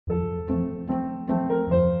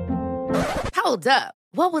Hold up.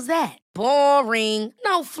 What was that? Boring.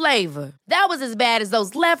 No flavor. That was as bad as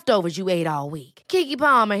those leftovers you ate all week. Keke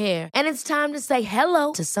Palmer here, and it's time to say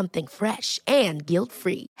hello to something fresh and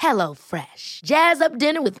guilt-free. Hello Fresh. Jazz up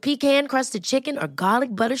dinner with pecan-crusted chicken or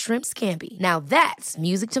garlic butter shrimp scampi. Now that's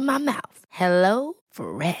music to my mouth. Hello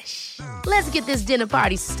Fresh. Let's get this dinner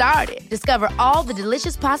party started. Discover all the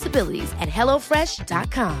delicious possibilities at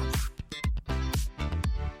hellofresh.com.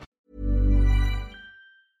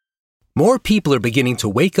 More people are beginning to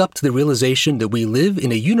wake up to the realization that we live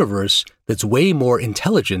in a universe that's way more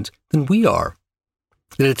intelligent than we are.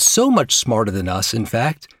 That it's so much smarter than us, in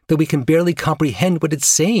fact, that we can barely comprehend what it's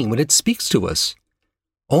saying when it speaks to us.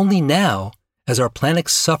 Only now, as our planet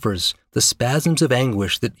suffers the spasms of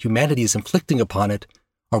anguish that humanity is inflicting upon it,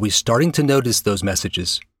 are we starting to notice those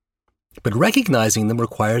messages. But recognizing them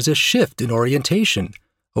requires a shift in orientation,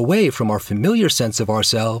 away from our familiar sense of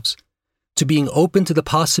ourselves to being open to the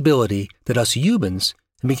possibility that us humans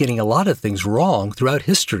have been getting a lot of things wrong throughout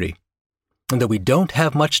history, and that we don't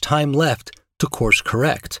have much time left to course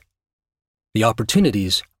correct. The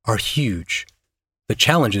opportunities are huge. The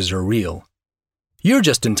challenges are real. You're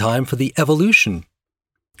just in time for the evolution.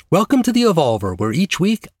 Welcome to the Evolver, where each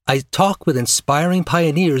week I talk with inspiring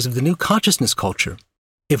pioneers of the new consciousness culture.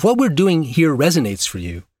 If what we're doing here resonates for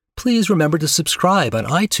you, please remember to subscribe on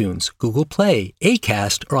iTunes, Google Play,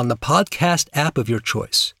 Acast, or on the podcast app of your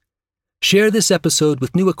choice. Share this episode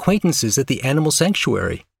with new acquaintances at the Animal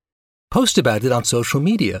Sanctuary. Post about it on social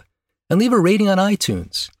media, and leave a rating on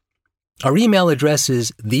iTunes. Our email address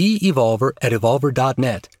is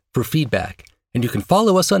theevolver@evolver.net for feedback, and you can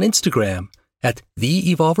follow us on Instagram at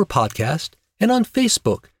The Evolver Podcast and on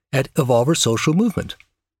Facebook at Evolver Social Movement.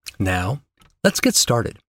 Now, let's get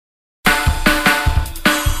started.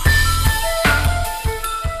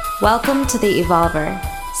 Welcome to The Evolver,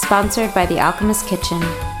 sponsored by The Alchemist Kitchen,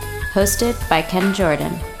 hosted by Ken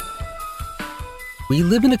Jordan. We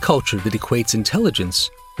live in a culture that equates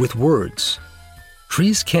intelligence with words.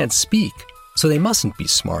 Trees can't speak, so they mustn't be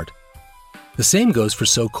smart. The same goes for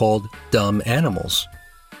so-called dumb animals.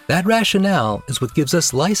 That rationale is what gives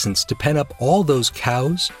us license to pen up all those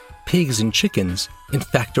cows, pigs, and chickens in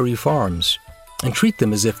factory farms and treat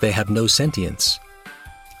them as if they have no sentience.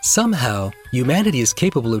 Somehow, humanity is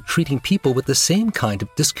capable of treating people with the same kind of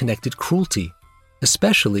disconnected cruelty,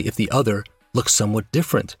 especially if the other looks somewhat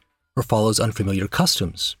different or follows unfamiliar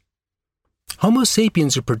customs. Homo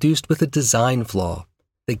sapiens are produced with a design flaw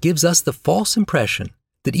that gives us the false impression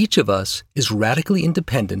that each of us is radically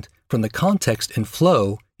independent from the context and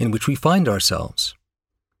flow in which we find ourselves.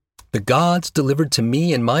 The gods delivered to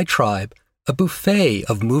me and my tribe a buffet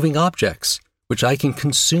of moving objects which I can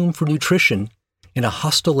consume for nutrition in a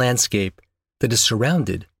hostile landscape that is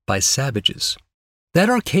surrounded by savages. That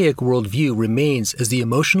archaic worldview remains as the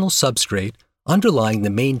emotional substrate underlying the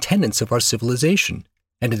main tenets of our civilization,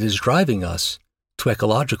 and it is driving us to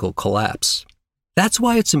ecological collapse. That's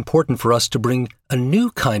why it's important for us to bring a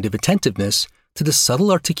new kind of attentiveness to the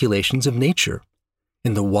subtle articulations of nature,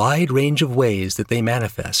 in the wide range of ways that they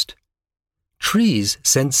manifest. Trees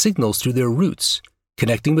send signals through their roots,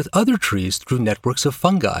 connecting with other trees through networks of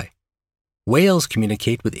fungi. Whales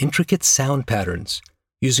communicate with intricate sound patterns,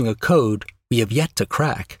 using a code we have yet to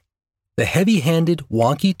crack. The heavy-handed,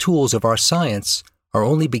 wonky tools of our science are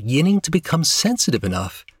only beginning to become sensitive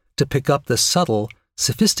enough to pick up the subtle,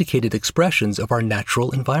 sophisticated expressions of our natural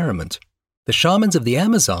environment. The shamans of the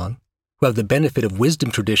Amazon, who have the benefit of wisdom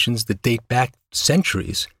traditions that date back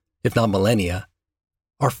centuries, if not millennia,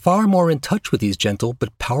 are far more in touch with these gentle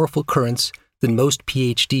but powerful currents than most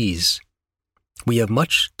PhDs. We have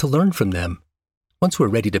much to learn from them once we're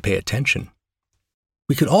ready to pay attention.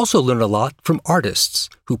 We can also learn a lot from artists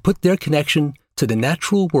who put their connection to the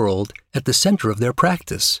natural world at the center of their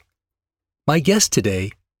practice. My guest today,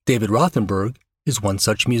 David Rothenberg, is one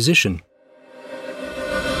such musician.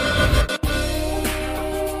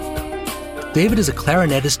 David is a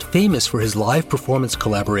clarinetist famous for his live performance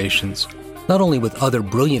collaborations, not only with other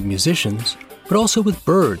brilliant musicians, but also with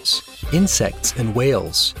birds, insects, and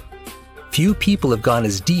whales. Few people have gone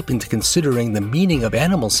as deep into considering the meaning of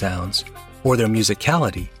animal sounds or their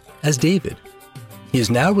musicality as David. He is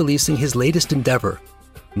now releasing his latest endeavor,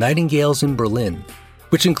 Nightingales in Berlin,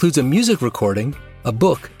 which includes a music recording, a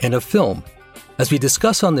book, and a film. As we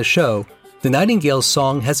discuss on the show, the Nightingales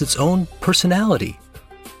song has its own personality,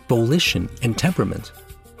 volition, and temperament.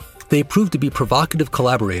 They prove to be provocative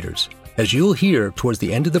collaborators, as you'll hear towards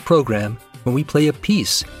the end of the program when we play a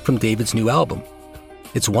piece from David's new album.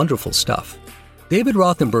 It's wonderful stuff. David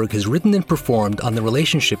Rothenberg has written and performed on the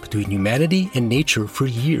relationship between humanity and nature for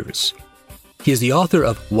years. He is the author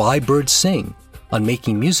of Why Birds Sing, on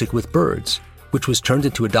making music with birds, which was turned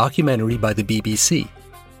into a documentary by the BBC.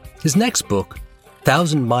 His next book,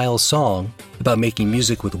 1,000 Mile Song, about making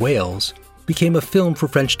music with whales, became a film for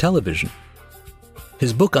French television.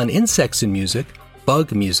 His book on insects in music,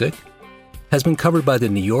 Bug Music, has been covered by The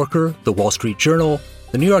New Yorker, The Wall Street Journal,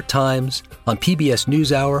 The New York Times, on PBS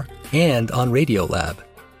NewsHour, and on Radiolab.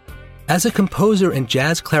 As a composer and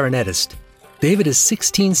jazz clarinetist, David has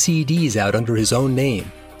 16 CDs out under his own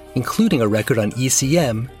name, including a record on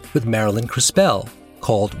ECM with Marilyn Crispell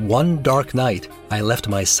called One Dark Night, I Left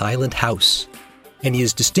My Silent House. And he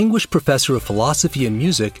is Distinguished Professor of Philosophy and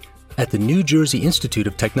Music at the New Jersey Institute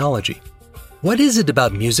of Technology. What is it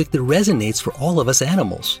about music that resonates for all of us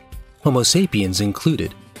animals, Homo sapiens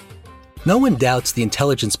included? No one doubts the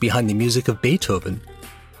intelligence behind the music of Beethoven,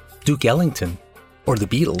 Duke Ellington, or the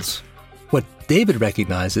Beatles. What David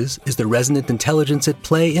recognizes is the resonant intelligence at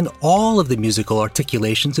play in all of the musical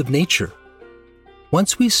articulations of nature.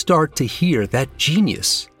 Once we start to hear that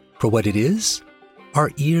genius for what it is,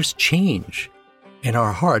 our ears change and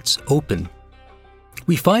our hearts open.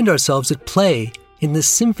 We find ourselves at play in the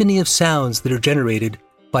symphony of sounds that are generated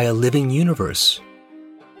by a living universe.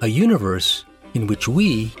 A universe in which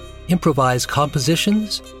we improvise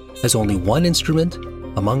compositions as only one instrument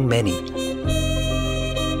among many.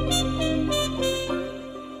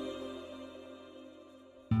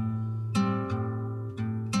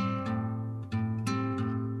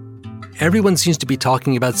 Everyone seems to be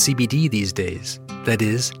talking about CBD these days. That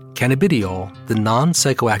is, cannabidiol, the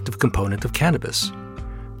non-psychoactive component of cannabis.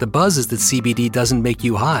 The buzz is that CBD doesn't make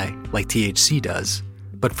you high, like THC does.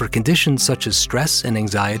 But for conditions such as stress and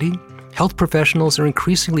anxiety, health professionals are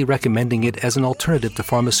increasingly recommending it as an alternative to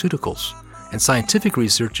pharmaceuticals. And scientific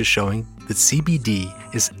research is showing that CBD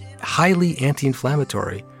is highly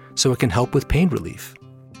anti-inflammatory, so it can help with pain relief.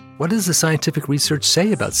 What does the scientific research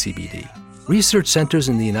say about CBD? Research centers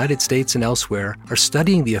in the United States and elsewhere are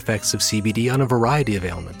studying the effects of CBD on a variety of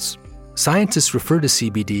ailments. Scientists refer to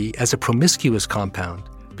CBD as a promiscuous compound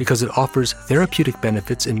because it offers therapeutic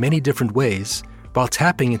benefits in many different ways while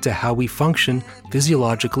tapping into how we function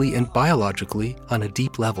physiologically and biologically on a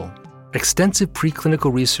deep level. Extensive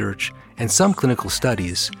preclinical research and some clinical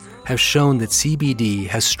studies have shown that CBD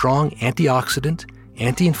has strong antioxidant,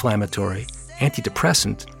 anti-inflammatory,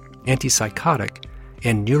 antidepressant, antipsychotic,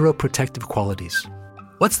 and neuroprotective qualities.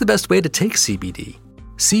 What's the best way to take CBD?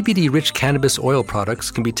 CBD-rich cannabis oil products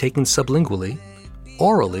can be taken sublingually,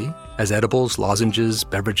 orally, as edibles, lozenges,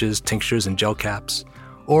 beverages, tinctures, and gel caps,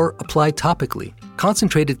 or applied topically.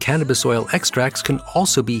 Concentrated cannabis oil extracts can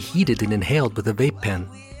also be heated and inhaled with a vape pen.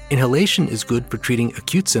 Inhalation is good for treating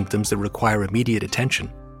acute symptoms that require immediate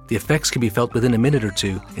attention. The effects can be felt within a minute or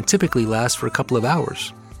two and typically last for a couple of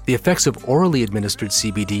hours. The effects of orally administered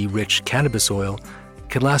CBD-rich cannabis oil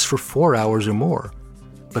can last for 4 hours or more,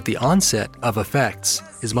 but the onset of effects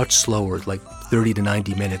is much slower, like 30 to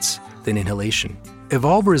 90 minutes, than inhalation.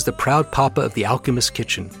 Evolver is the proud papa of the Alchemist's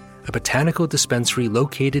Kitchen, a botanical dispensary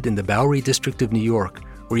located in the Bowery district of New York,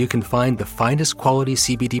 where you can find the finest quality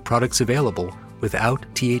CBD products available without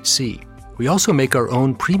THC. We also make our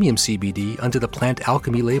own premium CBD under the Plant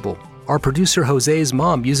Alchemy label. Our producer Jose's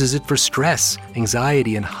mom uses it for stress,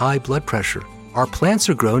 anxiety, and high blood pressure. Our plants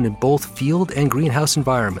are grown in both field and greenhouse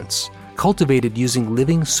environments, cultivated using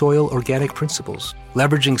living soil organic principles,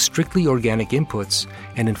 leveraging strictly organic inputs,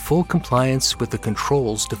 and in full compliance with the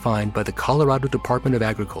controls defined by the Colorado Department of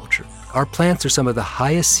Agriculture. Our plants are some of the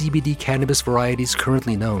highest CBD cannabis varieties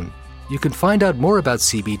currently known. You can find out more about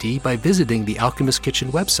CBD by visiting the Alchemist's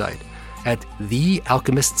Kitchen website at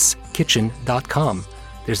thealchemistskitchen.com.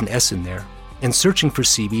 There's an S in there. And searching for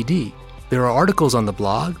CBD. There are articles on the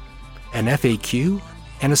blog, an FAQ,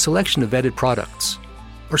 and a selection of vetted products.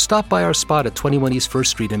 Or stop by our spot at 21 East 1st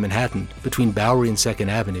Street in Manhattan, between Bowery and 2nd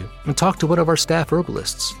Avenue, and talk to one of our staff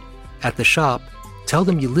herbalists. At the shop, tell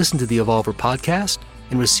them you listen to the Evolver podcast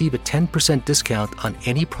and receive a 10% discount on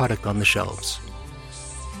any product on the shelves.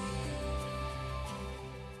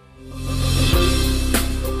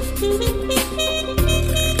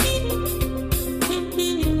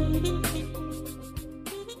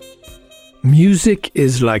 Music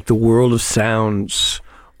is like the world of sounds,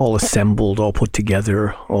 all assembled, all put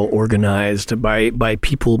together, all organized by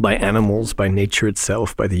people, by animals, by nature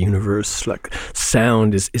itself, by the universe. Like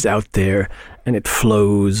sound is out there, and it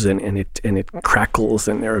flows, and it crackles,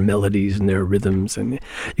 and there are melodies and there are rhythms, and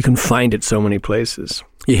you can find it so many places.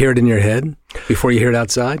 You hear it in your head before you hear it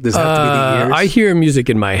outside? Does it have to be the ears? I hear music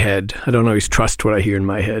in my head. I don't always trust what I hear in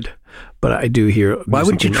my head, but I do hear music. Why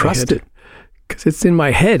wouldn't you trust it? Because it's in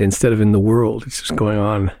my head instead of in the world. It's just going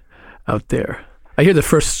on out there. I hear the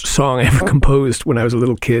first song I ever composed when I was a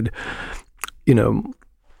little kid,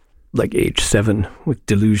 like age 7 with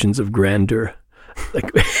delusions of grandeur.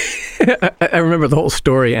 Like I remember the whole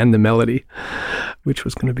story and the melody, which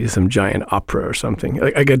was going to be some giant opera or something,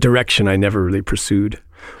 like a direction I never really pursued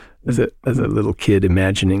as a little kid,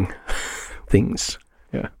 imagining things.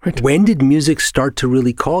 Yeah. Right. When did music start to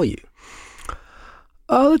really call you?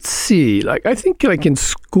 Let's see. Like I think like in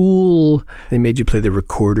school they made you play the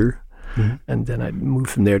recorder, and then I moved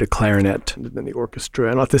from there to clarinet and then the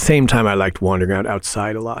orchestra. And at the same time, I liked wandering out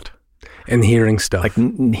outside a lot. And hearing stuff. Like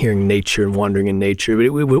hearing nature and wandering in nature. But it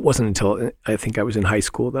wasn't until I think I was in high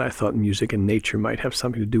school that I thought music and nature might have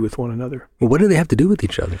something to do with one another. Well, what do they have to do with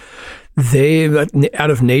each other?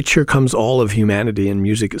 Out of nature comes all of humanity, and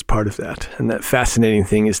music is part of that. And that fascinating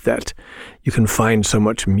thing is that you can find so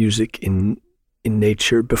much music in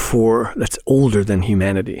nature before that's older than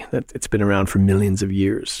humanity, that it's been around for millions of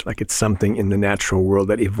years. Like it's something in the natural world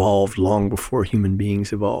that evolved long before human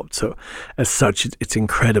beings evolved. So as such, it's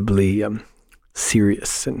incredibly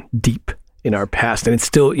serious and deep in our past. And it's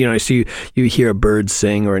still, so you hear a bird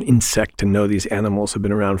sing or an insect and know these animals have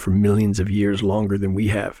been around for millions of years longer than we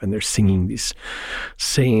have. And they're singing these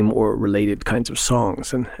same or related kinds of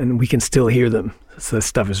songs, and we can still hear them. So this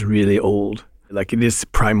stuff is really old. Like it is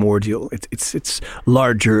primordial. It's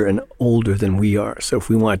larger and older than we are. So if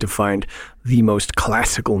we wanted to find the most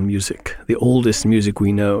classical music, the oldest music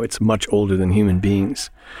we know, it's much older than human beings.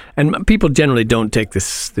 And people generally don't take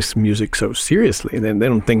this music so seriously. They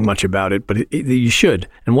don't think much about it, but you should.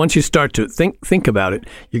 And once you start to think about it,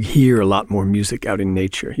 you hear a lot more music out in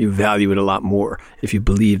nature. You value it a lot more if you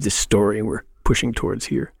believe this story we're pushing towards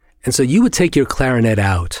here. And so you would take your clarinet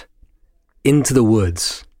out into the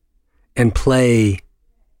woods and play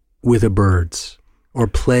with the birds, or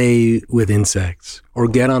play with insects, or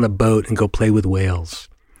get on a boat and go play with whales.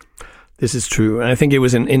 This is true. And I think it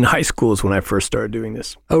was in high schools when I first started doing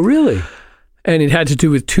this. Oh, really? And it had to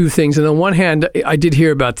do with two things. And on one hand, I did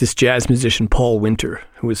hear about this jazz musician, Paul Winter,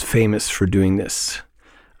 who was famous for doing this.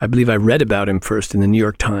 I believe I read about him first in the New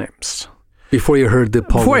York Times. Before you heard the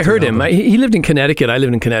Paul Before Winter I heard album. him, he lived in Connecticut. I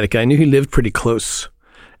lived in Connecticut. I knew he lived pretty close.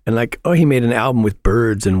 And he made an album with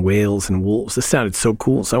birds and whales and wolves. This sounded so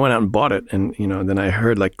cool. So I went out and bought it. And, then I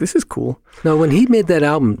heard this is cool. Now, when he made that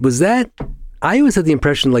album, I always had the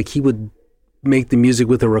impression like he would make the music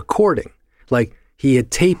with a recording. Like he had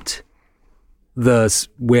taped the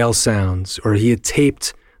whale sounds or he had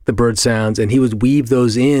taped the bird sounds and he would weave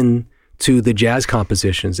those in to the jazz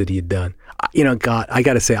compositions that he had done. God, I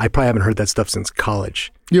got to say, I probably haven't heard that stuff since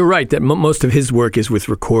college. You're right that most of his work is with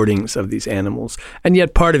recordings of these animals. And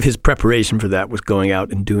yet part of his preparation for that was going out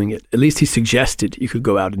and doing it. At least he suggested you could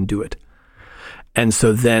go out and do it. And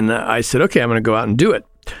so then I said, okay, I'm going to go out and do it.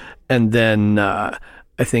 And then I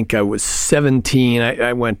think I was 17.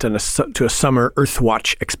 I went to a summer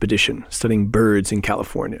Earthwatch expedition studying birds in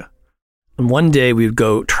California. And one day we would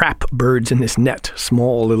go trap birds in this net,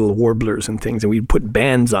 small little warblers and things, and we'd put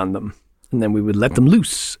bands on them. And then we would let them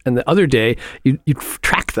loose. And the other day, you'd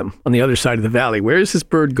track them on the other side of the valley. Where is this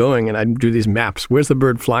bird going? And I'd do these maps. Where's the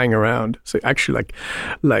bird flying around? So actually,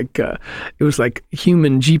 it was like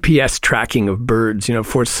human GPS tracking of birds,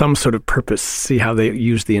 for some sort of purpose. See how they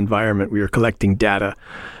use the environment. We were collecting data,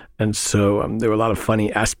 and so there were a lot of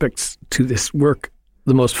funny aspects to this work.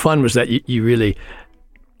 The most fun was that you really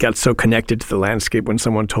got so connected to the landscape when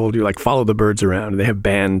someone told you, follow the birds around. They have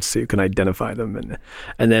bands so you can identify them.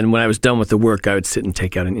 And then when I was done with the work, I would sit and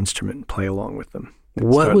take out an instrument and play along with them.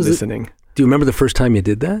 What was listening. Do you remember the first time you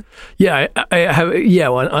did that? Yeah, I have. Yeah,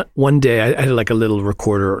 one day I had a little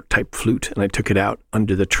recorder type flute, and I took it out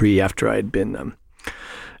under the tree after I had been,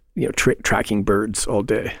 tracking birds all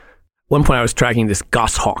day. One point I was tracking this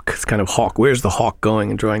goshawk, this kind of hawk. Where's the hawk going?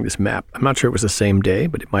 And drawing this map. I'm not sure it was the same day,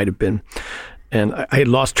 but it might have been. And I had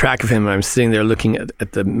lost track of him, and I'm sitting there looking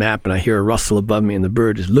at the map, and I hear a rustle above me, and the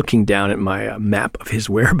bird is looking down at my map of his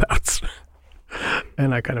whereabouts.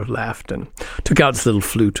 And I kind of laughed and took out this little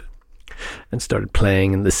flute and started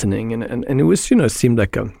playing and listening. And it was, it seemed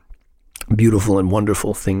like a beautiful and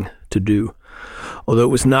wonderful thing to do. Although it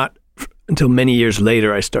was not until many years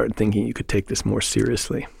later I started thinking you could take this more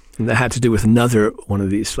seriously. And that had to do with another one of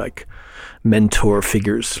these mentor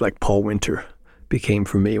figures like Paul Winter became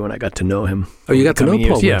for me when I got to know him. Oh, you got to know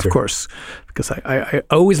Paul Winter? Yeah, of course. Because I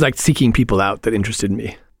always liked seeking people out that interested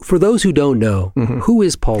me. For those who don't know, who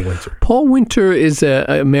is Paul Winter? Paul Winter is an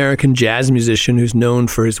American jazz musician who's known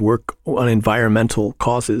for his work on environmental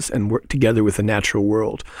causes and work together with the natural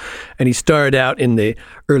world. And he started out in the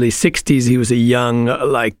early 60s. He was a young,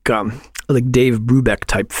 like Dave Brubeck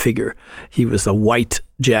type figure. He was a white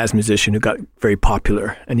jazz musician who got very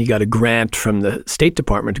popular, and he got a grant from the State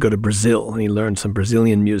Department to go to Brazil, and he learned some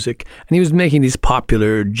Brazilian music, and he was making these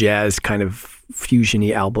popular jazz kind of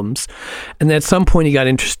fusion-y albums. And then at some point he got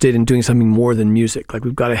interested in doing something more than music. Like,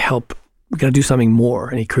 we've got to do something more.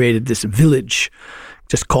 And he created this village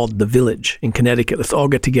just called The Village in Connecticut. Let's all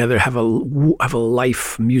get together, have a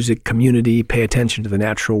life music community, pay attention to the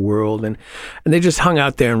natural world. And they just hung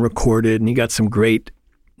out there and recorded, and he got some great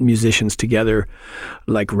musicians together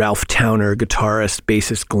like Ralph Towner, guitarist,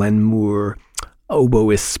 bassist Glenn Moore,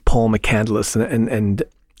 oboist Paul McCandless, and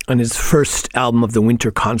on his first album of the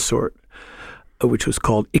Winter Consort, which was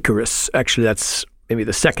called Icarus. Actually, that's maybe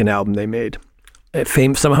the second album they made.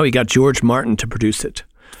 Somehow he got George Martin to produce it.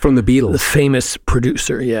 From the Beatles. The famous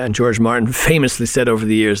producer, yeah. And George Martin famously said over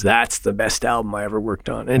the years, that's the best album I ever worked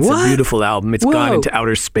on. And it's a beautiful album. It's gone into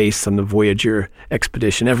outer space on the Voyager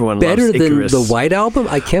expedition. Everyone loves Icarus. Better than the White Album?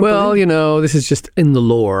 I can't believe. Well, you know, this is just in the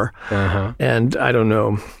lore. And I don't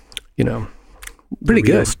know, pretty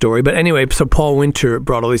good story. But anyway, so Paul Winter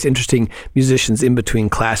brought all these interesting musicians in between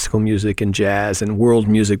classical music and jazz and world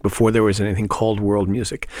music before there was anything called world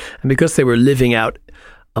music. And because they were living out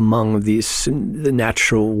among the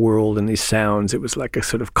natural world and these sounds, it was like a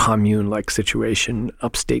sort of commune-like situation,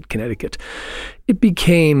 upstate Connecticut. It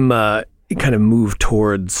became, it kind of moved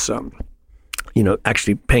towards,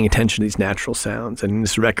 actually paying attention to these natural sounds. And in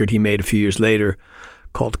this record he made a few years later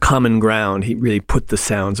called Common Ground, he really put the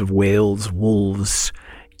sounds of whales, wolves,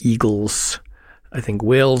 eagles. I think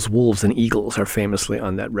whales, wolves, and eagles are famously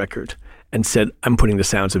on that record, and said, I'm putting the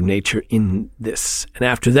sounds of nature in this. And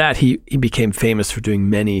after that, he became famous for doing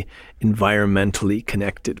many environmentally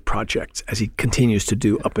connected projects, as he continues to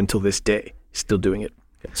do up until this day. He's still doing it.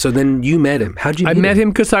 So then you met him. How'd you meet him? I met him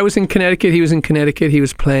because I was in Connecticut. He was in Connecticut. He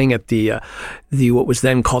was playing at the what was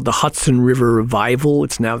then called the Hudson River Revival.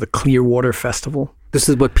 It's now the Clearwater Festival. This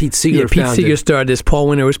is what Pete Seeger founded. Pete Seeger started this. Paul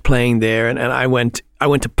Winter was playing there, and I went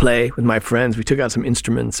to play with my friends. We took out some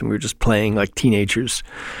instruments, and we were just playing like teenagers.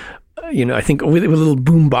 I think with a little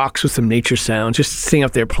boom box with some nature sounds, just sitting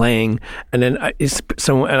up there playing. And then I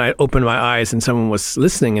opened my eyes, and someone was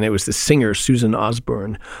listening, and it was the singer, Susan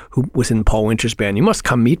Osborne, who was in Paul Winter's band. You must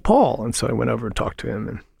come meet Paul. And so I went over and talked to him.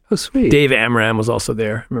 And oh, sweet. Dave Amram was also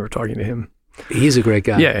there. I remember talking to him. He's a great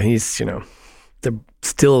guy. Yeah, he's, they're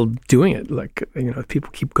still doing it. Like, people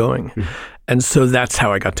keep going. Mm-hmm. And so that's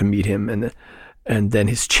how I got to meet him. And then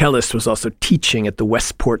his cellist was also teaching at the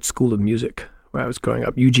Westport School of Music, where I was growing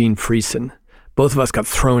up, Eugene Friesen. Both of us got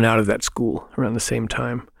thrown out of that school around the same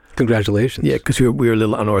time. Congratulations. Yeah, because we were a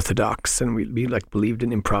little unorthodox, and we believed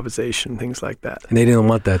in improvisation, things like that. And they didn't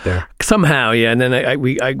want that there. Somehow, yeah. And then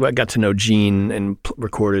I got to know Gene and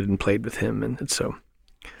recorded and played with him, and so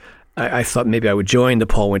I thought maybe I would join the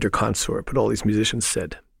Paul Winter Consort, but all these musicians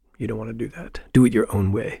said, you don't want to do that. Do it your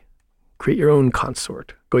own way. Create your own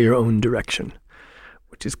consort. Go your own direction,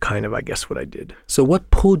 which is kind of, I guess, what I did. So what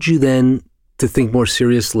pulled you then to think more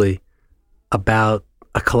seriously about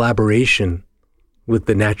a collaboration with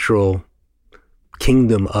the natural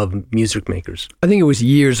kingdom of music makers? I think it was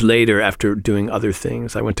years later, after doing other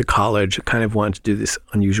things. I went to college. I kind of wanted to do this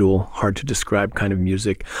unusual, hard to describe kind of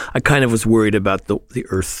music. I kind of was worried about the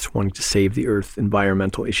earth, wanting to save the earth,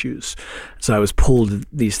 environmental issues. So I was pulled to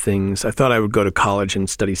these things. I thought I would go to college and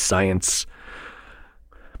study science.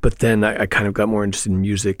 But then I kind of got more interested in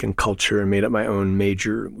music and culture and made up my own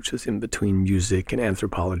major, which was in between music and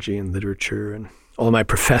anthropology and literature. And all of my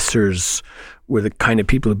professors were the kind of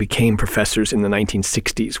people who became professors in the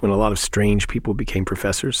 1960s, when a lot of strange people became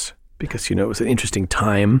professors, because, it was an interesting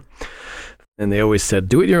time. And they always said,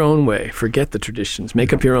 do it your own way. Forget the traditions.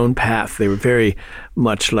 Make up your own path. They were very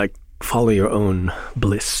much like, follow your own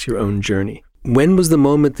bliss, your own journey. When was the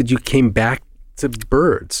moment that you came back to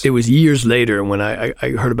birds? It was years later when I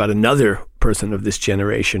heard about another person of this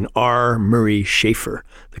generation, R. Murray Schafer,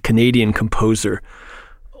 the Canadian composer,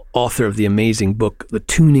 author of the amazing book, The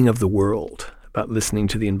Tuning of the World, about listening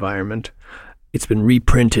to the environment. It's been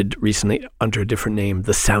reprinted recently under a different name,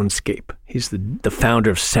 The Soundscape. He's the founder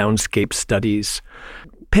of Soundscape Studies,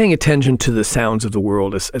 paying attention to the sounds of the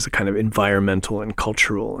world as a kind of environmental and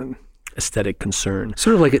cultural and aesthetic concern.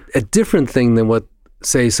 Sort of like a different thing than what,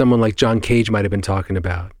 say, someone like John Cage might have been talking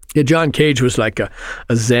about. Yeah, John Cage was like a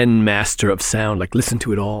Zen master of sound, like listen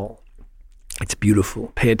to it all. It's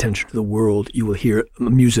beautiful. Pay attention to the world. You will hear a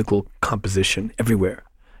musical composition everywhere.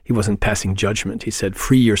 He wasn't passing judgment. He said,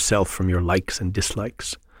 free yourself from your likes and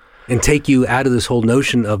dislikes. And take you out of this whole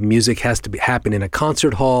notion of music has to happen in a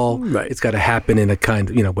concert hall. Right. It's got to happen in a kind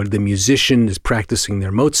of, where the musician is practicing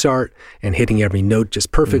their Mozart and hitting every note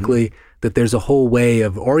just perfectly, that there's a whole way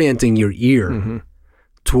of orienting your ear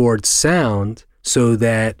towards sound so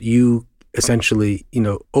that you essentially,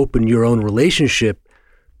 open your own relationship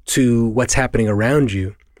to what's happening around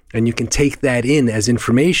you. And you can take that in as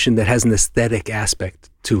information that has an aesthetic aspect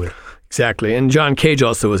to it. Exactly. And John Cage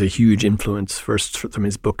also was a huge influence, first from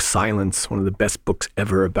his book Silence, one of the best books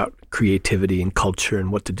ever about creativity and culture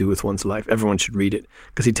and what to do with one's life. Everyone should read it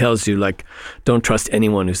because he tells you, don't trust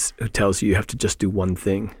anyone who tells you have to just do one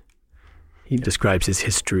thing. He describes his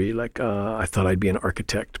history I thought I'd be an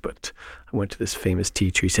architect, but I went to this famous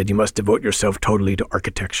teacher. He said, you must devote yourself totally to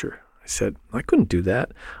architecture. I said, I couldn't do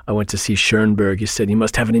that. I went to see Schoenberg. He said, you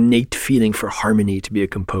must have an innate feeling for harmony to be a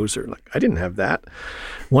composer. I didn't have that.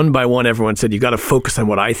 One by one, everyone said, you got to focus on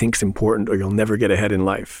what I think is important or you'll never get ahead in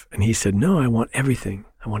life. And he said, no, I want everything.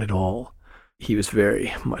 I want it all. He was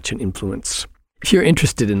very much an influence. If you're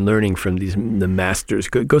interested in learning from the masters,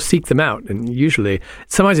 go seek them out. And usually,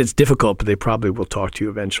 sometimes it's difficult, but they probably will talk to you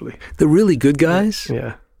eventually. The really good guys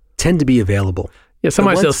tend to be available. Yeah,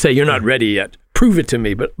 sometimes they'll say, you're not ready yet. Prove it to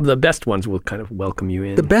me. But the best ones will kind of welcome you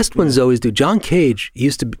in. The best ones always do. John Cage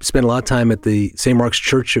used to spend a lot of time at the St. Mark's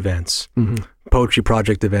Church events, poetry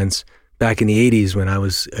project events, back in the 80s when I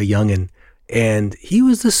was a youngin'. And he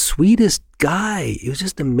was the sweetest guy. He was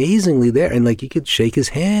just amazingly there. And you could shake his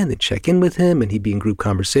hand and check in with him, and he'd be in group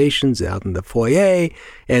conversations out in the foyer.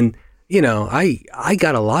 And, I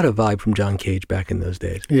got a lot of vibe from John Cage back in those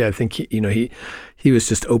days. Yeah, I think he was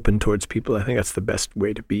just open towards people. I think that's the best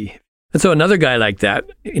way to be. And so another guy like that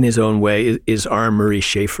in his own way is R. Murray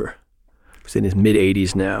Schafer. He's in his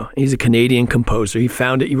mid-80s now. He's a Canadian composer. He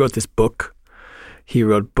wrote this book. He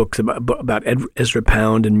wrote books about Ezra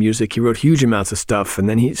Pound and music. He wrote huge amounts of stuff. And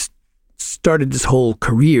then he started this whole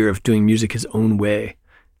career of doing music his own way.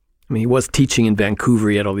 I mean, he was teaching in Vancouver.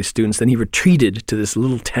 He had all these students. Then he retreated to this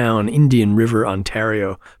little town, Indian River,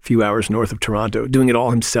 Ontario, a few hours north of Toronto, doing it all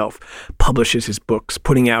himself, publishes his books,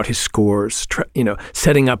 putting out his scores,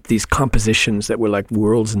 setting up these compositions that were like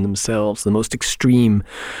worlds in themselves. The most extreme,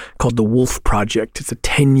 called the Wolf Project. It's a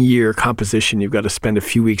 10-year composition. You've got to spend a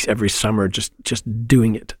few weeks every summer just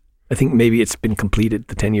doing it. I think maybe it's been completed.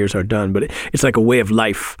 The 10 years are done, but it's like a way of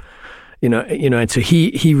life, and so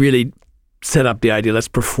he really set up the idea, let's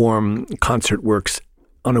perform concert works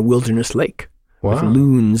on a wilderness lake. Wow. With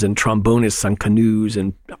loons and trombonists on canoes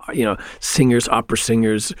and, singers, opera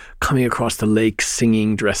singers coming across the lake,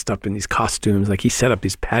 singing, dressed up in these costumes. He set up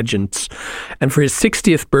these pageants. And for his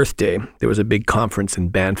 60th birthday, there was a big conference in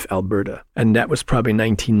Banff, Alberta. And that was probably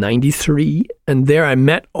 1993. And there I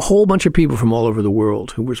met a whole bunch of people from all over the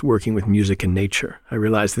world who was working with music and nature. I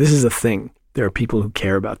realized this is a thing. There are people who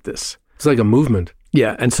care about this. It's like a movement.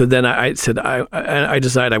 Yeah, and so then I said I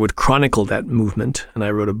decided I would chronicle that movement, and I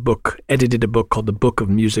edited a book called The Book of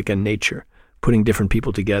Music and Nature, putting different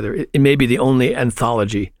people together. It may be the only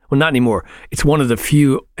anthology, well, not anymore. It's one of the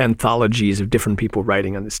few anthologies of different people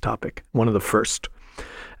writing on this topic, one of the first.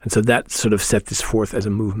 And so that sort of set this forth as a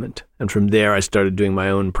movement. And from there, I started doing my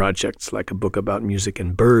own projects, like a book about music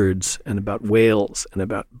and birds, and about whales, and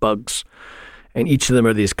about bugs. And each of them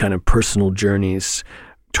are these kind of personal journeys,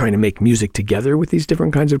 trying to make music together with these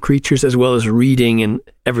different kinds of creatures, as well as reading and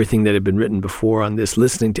everything that had been written before on this,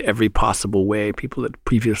 listening to every possible way people had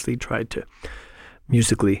previously tried to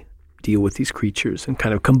musically deal with these creatures and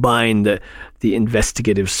kind of combine the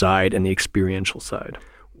investigative side and the experiential side.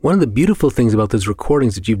 One of the beautiful things about those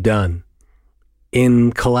recordings that you've done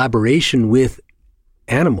in collaboration with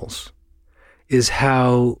animals is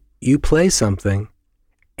how you play something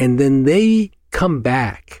and then they come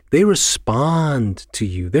back. They respond to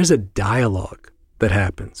you. There's a dialogue that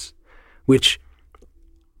happens, which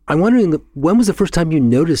I'm wondering, when was the first time you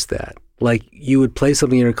noticed that? You would play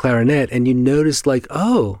something in your clarinet and you noticed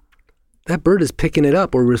oh, that bird is picking it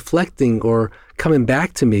up or reflecting or coming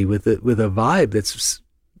back to me with a vibe that's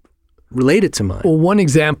related to mine. Well, one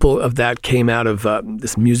example of that came out of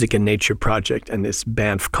this Music and Nature project and this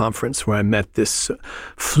Banff conference where I met this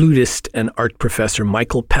flutist and art professor,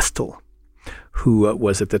 Michael Pestel, who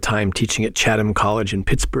was at the time teaching at Chatham College in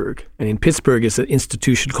Pittsburgh. And in Pittsburgh is an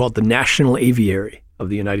institution called the National Aviary of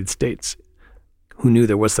the United States. Who knew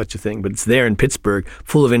there was such a thing? But it's there in Pittsburgh,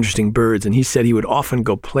 full of interesting birds. And he said he would often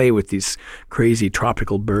go play with these crazy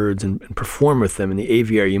tropical birds and perform with them in the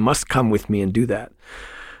aviary. You must come with me and do that.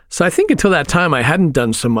 So I think until that time, I hadn't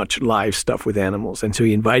done so much live stuff with animals. And so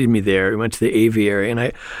he invited me there. We went to the aviary.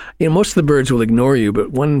 And most of the birds will ignore you,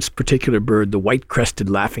 but one particular bird, the white-crested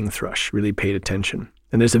laughing thrush, really paid attention.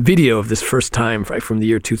 And there's a video of this first time from the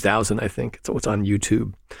year 2000, I think. It's on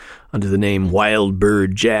YouTube under the name Wild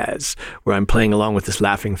Bird Jazz, where I'm playing along with this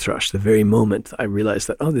laughing thrush. The very moment I realized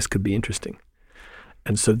that, this could be interesting.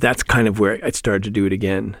 And so that's kind of where I started to do it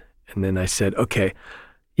again. And then I said, okay,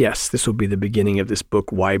 yes, this will be the beginning of this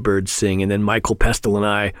book, Why Birds Sing. And then Michael Pestle and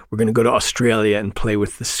I, we're going to go to Australia and play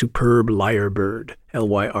with the superb lyrebird,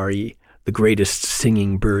 Lyre, the greatest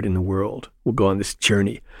singing bird in the world. We'll go on this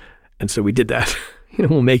journey. And so we did that.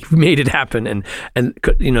 We made it happen. And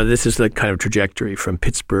this is the kind of trajectory from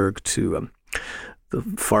Pittsburgh to the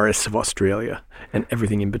forests of Australia and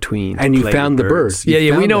everything in between. And you found the birds.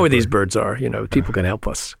 Yeah, we know where these birds are. People can help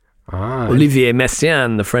us. Olivier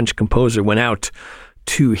Messiaen, the French composer, went out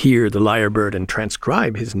to hear the lyrebird and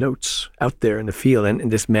transcribe his notes out there in the field. And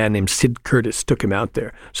this man named Sid Curtis took him out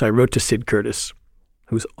there. So I wrote to Sid Curtis,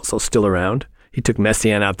 who's also still around. He took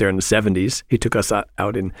Messiaen out there in the 70s. He took us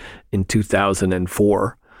out in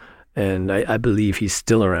 2004. And I believe he's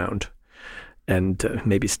still around. And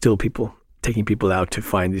maybe still taking people out to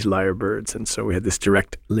find these lyrebirds. And so we had this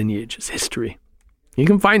direct lineage, this history. You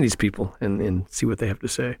can find these people and see what they have to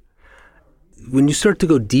say. When you start to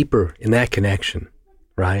go deeper in that connection,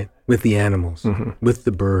 right, with the animals, with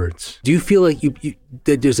the birds, do you feel like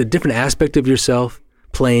that there's a different aspect of yourself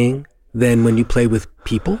playing than when you play with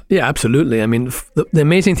people? Yeah, absolutely. I mean, the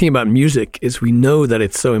amazing thing about music is we know that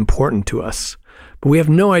it's so important to us, but we have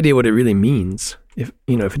no idea what it really means. If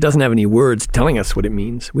it doesn't have any words telling us what it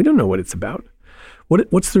means, we don't know what it's about.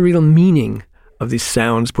 What's the real meaning of these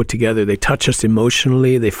sounds put together? They touch us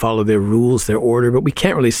emotionally, they follow their rules, their order, but we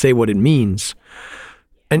can't really say what it means.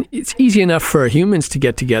 And it's easy enough for humans to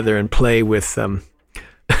get together and play with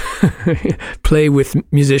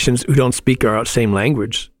musicians who don't speak our same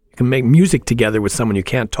language. You can make music together with someone you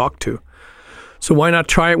can't talk to. So why not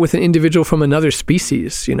try it with an individual from another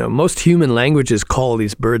species? Most human languages call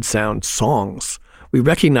these bird sounds songs. We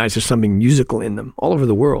recognize there's something musical in them all over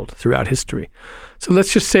the world throughout history. So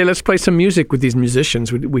let's play some music with these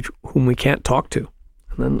musicians whom we can't talk to,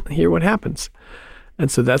 and then hear what happens. And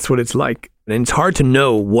so that's what it's like. And it's hard to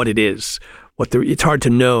know what it is. It's hard to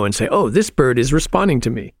know and say, oh, this bird is responding to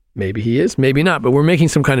me. Maybe he is, maybe not. But we're making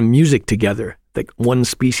some kind of music together that one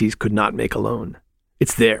species could not make alone.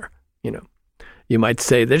 It's there, You might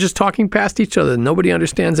say they're just talking past each other. Nobody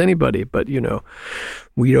understands anybody. But,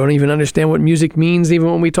 we don't even understand what music means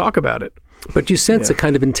even when we talk about it. But you sense a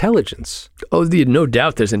kind of intelligence. Oh, no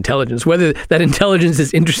doubt there's intelligence. Whether that intelligence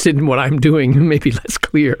is interested in what I'm doing may be less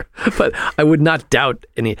clear. But I would not doubt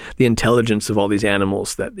the intelligence of all these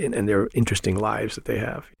animals and their interesting lives that they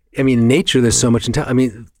have. I mean, in nature, there's so much intelligence. I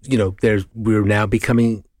mean, we're now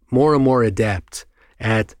becoming more and more adept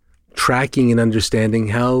at tracking and understanding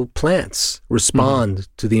how plants respond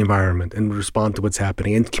to the environment and respond to what's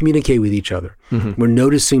happening and communicate with each other. We're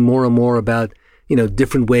noticing more and more about,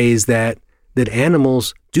 different ways that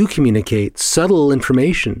animals do communicate subtle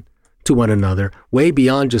information to one another, way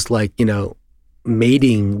beyond just like,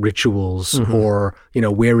 mating rituals or,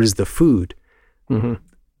 where is the food.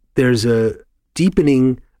 There's a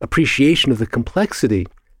deepening appreciation of the complexity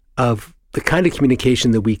of the kind of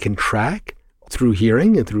communication that we can track through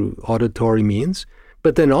hearing and through auditory means,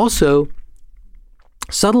 but then also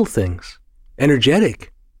subtle things,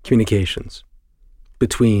 energetic communications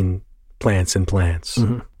between plants and plants.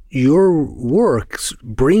 Your work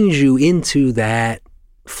brings you into that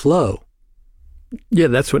flow. Yeah,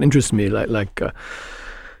 that's what interests me. You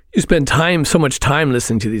spend so much time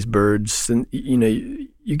listening to these birds, and you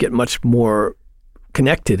get much more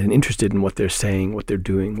connected and interested in what they're saying, what they're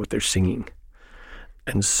doing, what they're singing.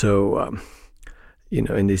 And so,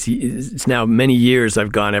 it's now many years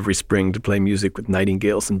I've gone every spring to play music with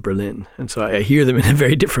Nightingales in Berlin. And so I hear them in a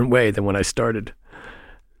very different way than when I started.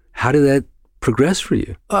 How did that progress for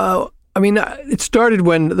you? It started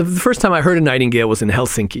when the first time I heard a nightingale was in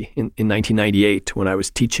Helsinki in 1998 when I was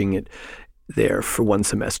teaching it there for one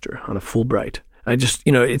semester on a Fulbright. I just,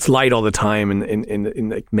 it's light all the time in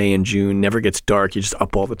like May and June, never gets dark. You're just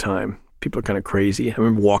up all the time. People are kind of crazy. I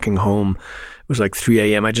remember walking home. It was like 3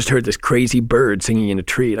 a.m. I just heard this crazy bird singing in a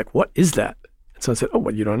tree. Like, what is that? And so I said, oh,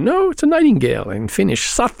 what, you don't know? It's a nightingale. In Finnish,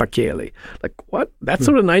 satvakeli. Like, what? That's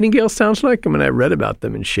what a nightingale sounds like? I mean, I read about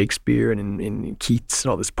them in Shakespeare and in Keats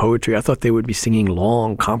and all this poetry. I thought they would be singing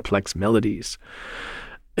long, complex melodies.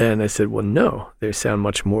 And I said, well, no, they sound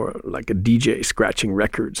much more like a DJ scratching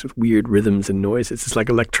records with weird rhythms and noises. It's like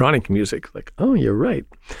electronic music. Like, oh, you're right.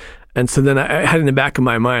 And so then I had in the back of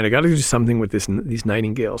my mind, I got to do something with these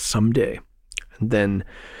nightingales someday. And then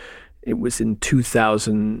it was in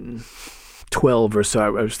 2012 or so,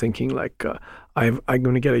 I was thinking like, I'm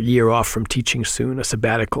going to get a year off from teaching soon, a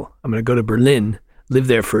sabbatical. I'm going to go to Berlin, live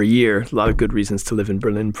there for a year. A lot of good reasons to live in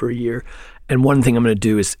Berlin for a year. And one thing I'm going to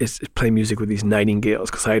do is play music with these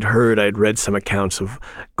nightingales, because I'd read some accounts of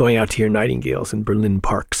going out to hear nightingales in Berlin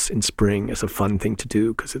parks in spring as a fun thing to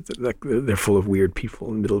do, because they're full of weird people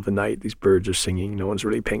in the middle of the night. These birds are singing, no one's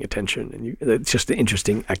really paying attention, and it's just an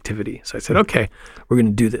interesting activity. So I said, okay, we're going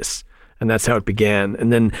to do this, and that's how it began.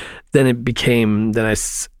 And then it became.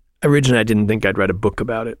 Originally I didn't think I'd write a book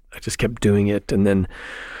about it. I just kept doing it, and then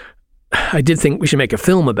I did think we should make a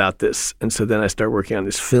film about this. And so then I started working on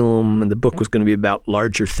this film, and the book was going to be about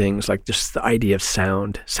larger things, like just the idea of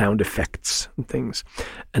sound effects and things.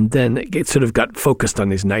 And then it sort of got focused on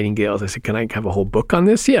these nightingales. I said, can I have a whole book on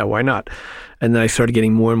this? Yeah, why not? And then I started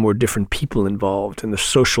getting more and more different people involved, and the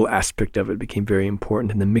social aspect of it became very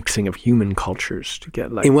important, and the mixing of human cultures to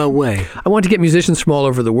get like... In what way? I wanted to get musicians from all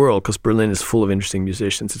over the world, because Berlin is full of interesting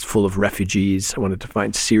musicians. It's full of refugees. I wanted to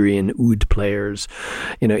find Syrian oud players,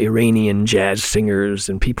 Iranian jazz singers,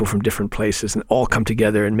 and people from different places, and all come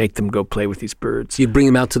together and make them go play with these birds. You bring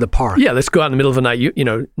them out to the park? Yeah, let's go out in the middle of the night. In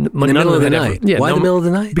the middle of the night? Why the middle of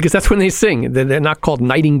the night? Because that's when they sing. They're not called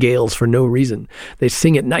nightingales for no reason. They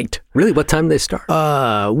sing at night. Really? What time do they start?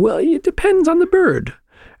 Well, it depends on the bird.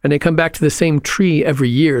 And they come back to the same tree every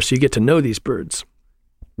year, so you get to know these birds.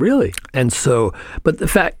 Really? And so, but the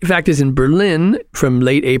fact is, in Berlin, from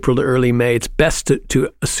late April to early May, it's best to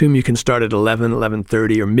assume you can start at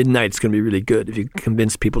 11:30, or midnight. It's going to be really good if you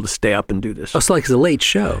convince people to stay up and do this. Oh, so like it's a late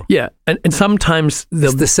show. Yeah, and sometimes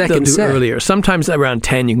they'll the second do set. Earlier. Sometimes around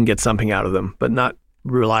 10 you can get something out of them, but not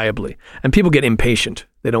reliably. And people get impatient.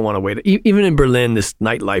 They don't want to wait. Even in Berlin, this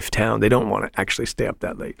nightlife town, they don't want to actually stay up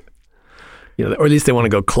that late. Or at least they want to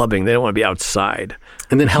go clubbing. They don't want to be outside.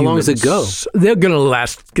 And then how long does it go? They're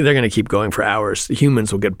going to keep going for hours. The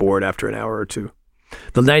humans will get bored after an hour or two.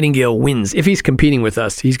 The nightingale wins. If he's competing with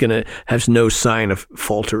us, he's going to have no sign of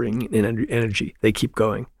faltering in energy. They keep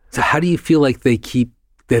going. So how do you feel like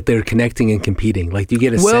that they're connecting and competing? Like, do you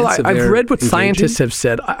get a sense of I've read what engaging? Scientists have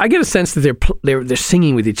said. I get a sense that they're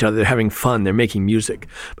singing with each other, they're having fun, they're making music.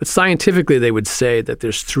 But scientifically, they would say that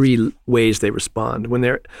there's 3 ways they respond. When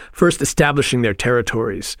they're first establishing their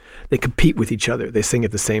territories, they compete with each other. They sing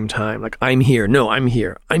at the same time, like, I'm here, no, I'm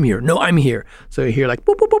here, I'm here, no, I'm here. So you hear like,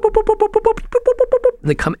 boop, boop, boop, boop, boop, boop, boop, boop, boop, boop, and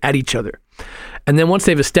they come at each other. And then once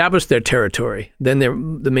they've established their territory, then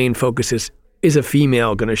the main focus is a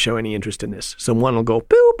female going to show any interest in this? So one will go,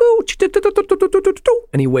 boo, boo,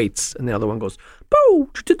 and he waits. And the other one goes,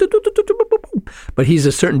 boo, but he's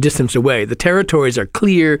a certain distance away. The territories are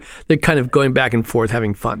clear. They're kind of going back and forth,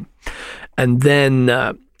 having fun. And then,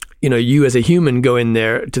 you as a human go in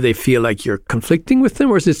there. Do they feel like you're conflicting with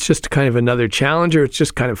them, or is it just kind of another challenge, or it's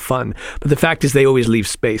just kind of fun? But the fact is they always leave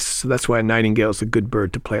space. So that's why a nightingale is a good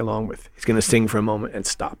bird to play along with. He's going to sing for a moment and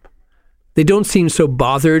stop. They don't seem so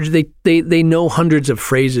bothered. They know hundreds of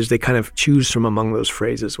phrases. They kind of choose from among those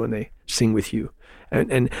phrases when they sing with you.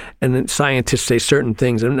 And then scientists say certain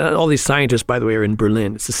things. And all these scientists, by the way, are in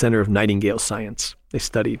Berlin. It's the center of nightingale science. They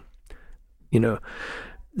study, the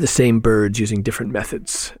same birds using different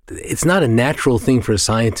methods. It's not a natural thing for a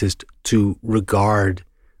scientist to regard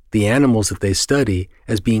the animals that they study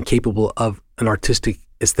as being capable of an artistic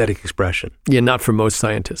aesthetic expression. Yeah, not for most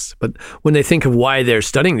scientists. But when they think of why they're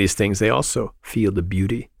studying these things, they also feel the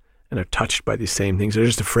beauty and are touched by these same things. They're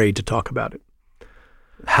just afraid to talk about it.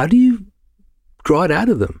 How do you draw it out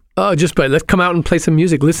of them? Just by, let's come out and play some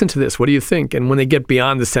music. Listen to this. What do you think? And when they get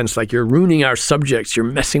beyond the sense like you're ruining our subjects, you're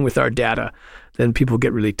messing with our data, then people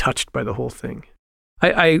get really touched by the whole thing.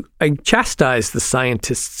 I chastised the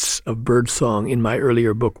scientists of birdsong in my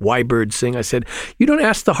earlier book, Why Birds Sing. I said, you don't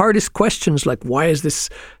ask the hardest questions like, why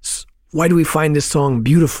do we find this song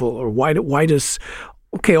beautiful? Or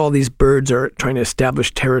all these birds are trying to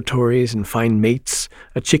establish territories and find mates.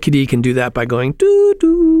 A chickadee can do that by going,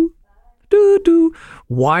 doo-doo, doo-doo.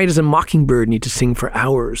 Why does a mockingbird need to sing for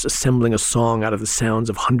hours, assembling a song out of the sounds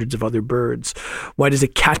of hundreds of other birds? Why does a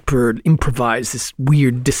catbird improvise this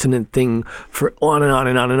weird dissonant thing for on and on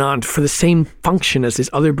and on and on for the same function as these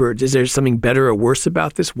other birds? Is there something better or worse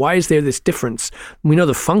about this? Why is there this difference? We know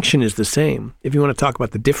the function is the same. If you want to talk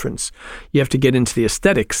about the difference, you have to get into the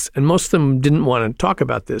aesthetics. And most of them didn't want to talk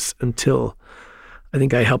about this until I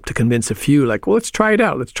think I helped to convince a few, like, well, let's try it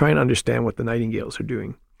out. Let's try and understand what the nightingales are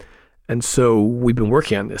doing. And so we've been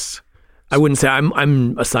working on this. I wouldn't say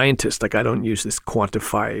I'm a scientist. Like, I don't use this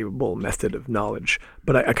quantifiable method of knowledge,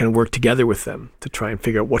 but I kind of work together with them to try and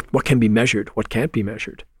figure out what can be measured, what can't be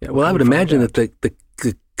measured. Yeah, well, I would imagine that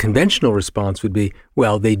the conventional response would be,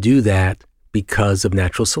 well, they do that because of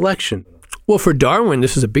natural selection. Well, for Darwin,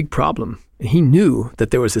 this is a big problem. He knew that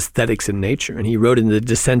there was aesthetics in nature, and he wrote in The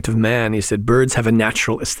Descent of Man, he said, birds have a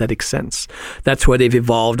natural aesthetic sense. That's why they've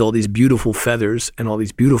evolved all these beautiful feathers and all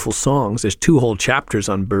these beautiful songs. There's 2 whole chapters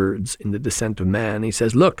on birds in The Descent of Man. He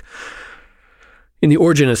says, look, in The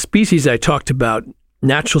Origin of Species, I talked about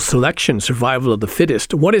natural selection, survival of the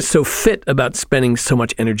fittest. What is so fit about spending so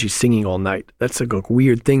much energy singing all night? That's a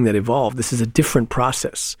weird thing that evolved. This is a different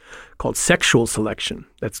process called sexual selection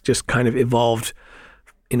that's just kind of evolved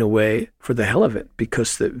in a way for the hell of it,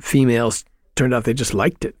 because the females turned out they just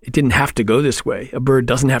liked it. It didn't have to go this way. A bird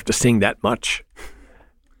doesn't have to sing that much.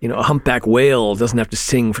 A humpback whale doesn't have to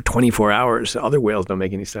sing for 24 hours. Other whales don't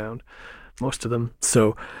make any sound, most of them.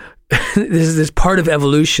 So this is part of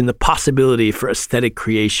evolution, the possibility for aesthetic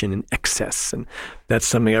creation in excess. And that's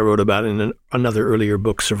something I wrote about in another earlier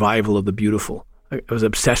book, Survival of the Beautiful. I was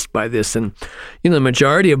obsessed by this. And, the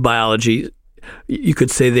majority of biology, you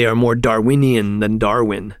could say they are more Darwinian than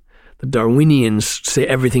Darwin. The Darwinians say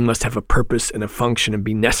everything must have a purpose and a function and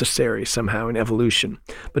be necessary somehow in evolution.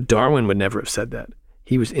 But Darwin would never have said that.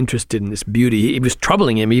 He was interested in this beauty. It was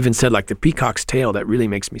troubling him. He even said, like, the peacock's tail, that really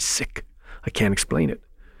makes me sick. I can't explain it.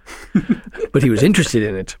 But he was interested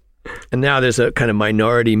in it. And now there's a kind of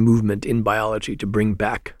minority movement in biology to bring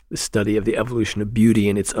back the study of the evolution of beauty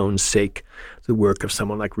in its own sake. The work of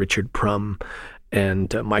someone like Richard Prum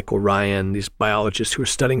and Michael Ryan, these biologists who are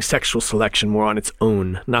studying sexual selection more on its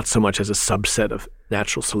own, not so much as a subset of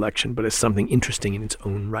natural selection, but as something interesting in its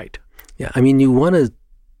own right. Yeah, I mean, you want to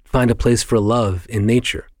find a place for love in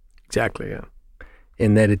nature. Exactly, yeah.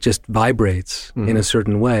 And that it just vibrates in a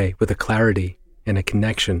certain way with a clarity and a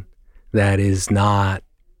connection that is not,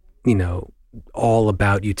 all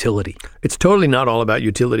about utility. It's totally not all about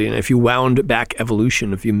utility. And if you wound back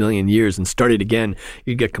evolution a few million years and started again,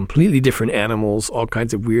 you'd get completely different animals, all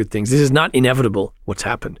kinds of weird things. This is not inevitable, what's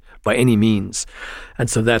happened, by any means. And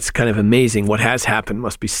so that's kind of amazing. What has happened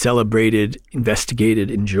must be celebrated,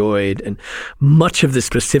 investigated, enjoyed. And much of the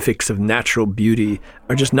specifics of natural beauty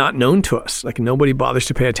are just not known to us. Like, nobody bothers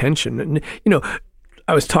to pay attention. And,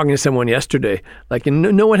 I was talking to someone yesterday, like,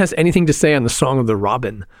 no one has anything to say on the song of the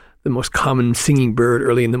robin, the most common singing bird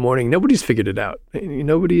early in the morning. Nobody's figured it out.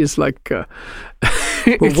 Nobody is like... Well,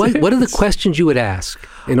 what are the questions you would ask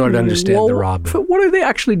in order to understand the robin? What are they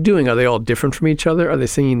actually doing? Are they all different from each other? Are they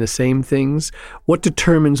singing the same things? What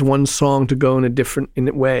determines one song to go in a different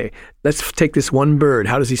way? Let's take this one bird.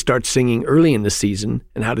 How does he start singing early in the season,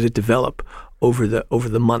 and how does it develop over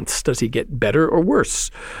the months? Does he get better or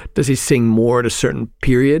worse? Does he sing more at a certain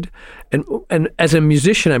period? And as a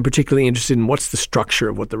musician, I'm particularly interested in what's the structure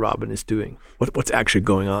of what the robin is doing, what's actually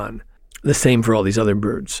going on. The same for all these other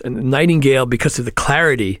birds. And the nightingale, because of the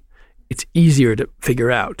clarity, it's easier to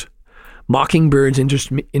figure out. Mockingbirds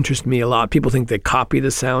interest me a lot. People think they copy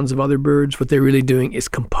the sounds of other birds. What they're really doing is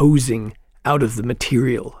composing out of the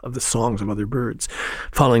material of the songs of other birds,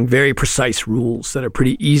 following very precise rules that are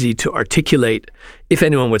pretty easy to articulate if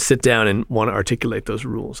anyone would sit down and want to articulate those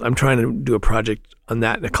rules. I'm trying to do a project on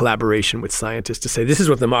that in a collaboration with scientists to say, this is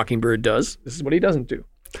what the mockingbird does, this is what he doesn't do.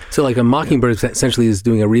 So like a mockingbird essentially is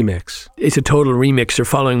doing a remix. It's a total remix. You're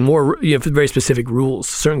following very specific rules,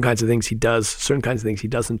 certain kinds of things he does, certain kinds of things he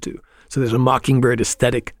doesn't do. So there's a mockingbird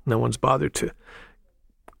aesthetic no one's bothered to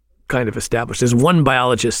kind of establish. There's one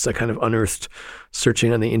biologist I kind of unearthed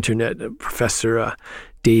searching on the internet, Professor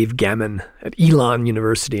Dave Gammon at Elon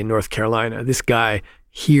University in North Carolina. This guy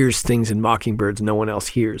hears things in mockingbirds no one else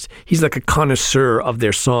hears. He's like a connoisseur of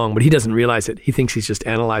their song, but he doesn't realize it. He thinks he's just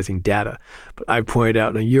analyzing data. But I pointed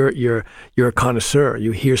out, no, you're a connoisseur.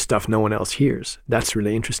 You hear stuff no one else hears. That's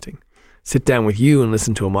really interesting. Sit down with you and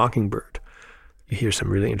listen to a mockingbird. You hear some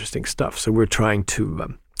really interesting stuff. So we're trying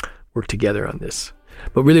to work together on this.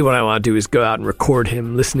 But really what I want to do is go out and record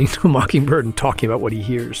him listening to a mockingbird and talking about what he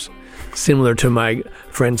hears. Similar to my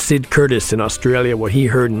friend Sid Curtis in Australia, what he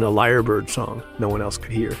heard in a lyrebird song no one else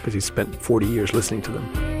could hear because he spent 40 years listening to them.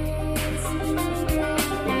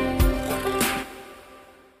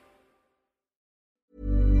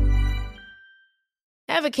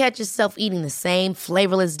 Ever catch yourself eating the same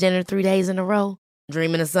flavorless dinner 3 days in a row?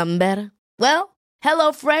 Dreaming of something better? Well,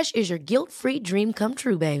 HelloFresh is your guilt-free dream come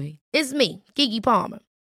true, baby. It's me, Keke Palmer.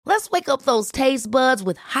 Let's wake up those taste buds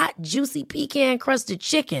with hot, juicy pecan-crusted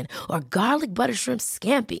chicken or garlic butter shrimp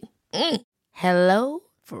scampi. Hello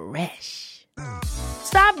Fresh.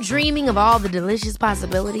 Stop dreaming of all the delicious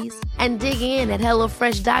possibilities and dig in at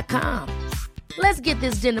HelloFresh.com. Let's get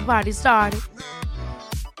this dinner party started.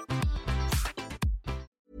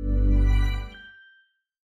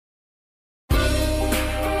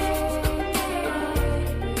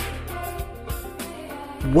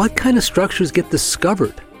 What kind of structures get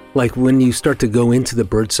discovered Like when you start to go into the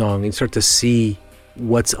birdsong and start to see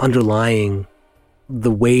what's underlying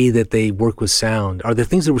the way that they work with sound, are there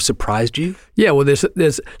things that were surprised you? Yeah, well,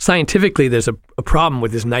 there's scientifically there's a problem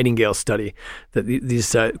with this Nightingale study that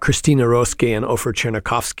these Christina Roske and Ofer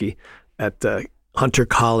Chernikovsky at Hunter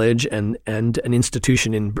College and an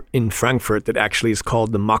institution in Frankfurt that actually is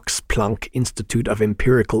called the Max Planck Institute of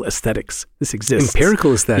Empirical Aesthetics. This exists.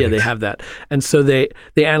 Empirical aesthetics? Yeah, they have that. And so they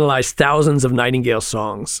analyzed thousands of Nightingale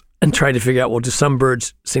songs and tried to figure out, well, do some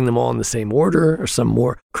birds sing them all in the same order, or some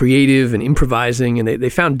more creative and improvising? And they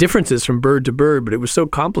found differences from bird to bird, but it was so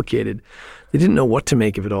complicated. They didn't know what to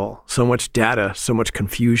make of it all. So much data, so much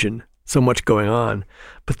confusion, so much going on.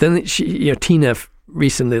 But then Tina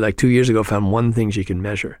recently, like 2 years ago, found one thing she can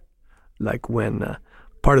measure. Like when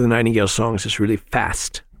part of the Nightingale song is this really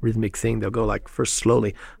fast rhythmic thing. They'll go like first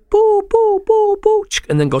slowly, boo, boo, boo, boo,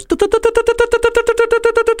 and then goes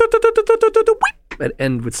and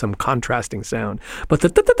end with some contrasting sound. But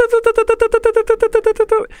it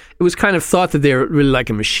was kind of thought that they're really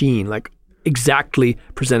like a machine, like exactly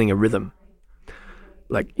presenting a rhythm.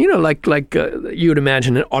 Like, like you would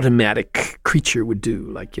imagine an automatic creature would do.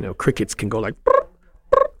 Like, crickets can go like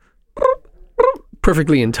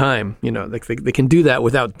perfectly in time. Like they can do that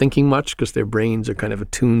without thinking much because their brains are kind of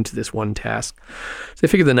attuned to this one task. So I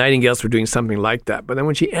figured the Nightingales were doing something like that. But then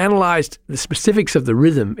when she analyzed the specifics of the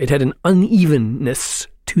rhythm, it had an unevenness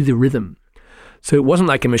to the rhythm. So it wasn't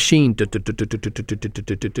like a machine. It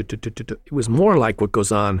was more like what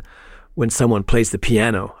goes on when someone plays the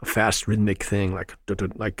piano, a fast rhythmic thing like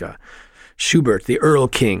Schubert, the Earl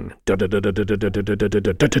King, a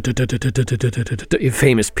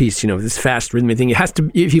famous piece, this fast rhythmic thing. It has to,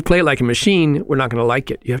 if you play it like a machine, we're not going to like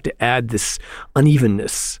it. You have to add this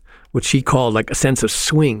unevenness, which she called like a sense of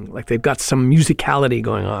swing, like they've got some musicality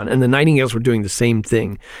going on. And the Nightingales were doing the same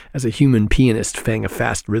thing as a human pianist playing a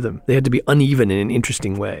fast rhythm. They had to be uneven in an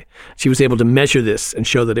interesting way. She was able to measure this and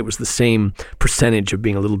show that it was the same percentage of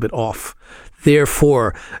being a little bit off.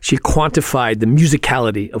 Therefore, she quantified the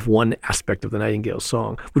musicality of one aspect of the Nightingale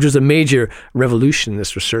song, which was a major revolution in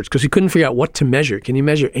this research because we couldn't figure out what to measure. Can you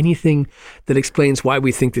measure anything that explains why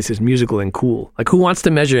we think this is musical and cool? Like, who wants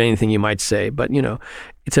to measure anything, you might say? But,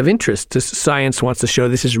 it's of interest. Science wants to show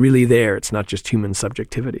this is really there. It's not just human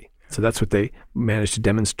subjectivity. So that's what they managed to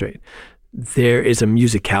demonstrate. There is a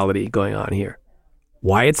musicality going on here.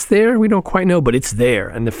 Why it's there, we don't quite know, but it's there.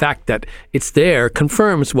 And the fact that it's there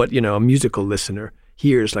confirms what, a musical listener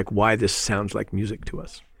hears, like why this sounds like music to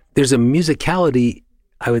us. There's a musicality,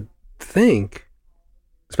 I would think,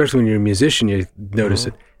 especially when you're a musician, you notice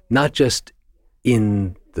it, not just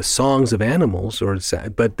in the songs of animals,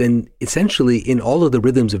 but then essentially in all of the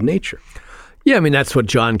rhythms of nature. Yeah, that's what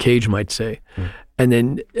John Cage might say. And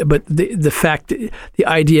then, but the fact, the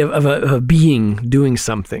idea of a being doing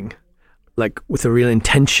something, like with a real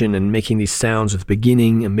intention and making these sounds with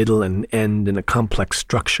beginning, a middle, and end in a complex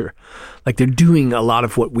structure. Like they're doing a lot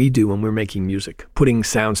of what we do when we're making music, putting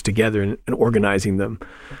sounds together and organizing them,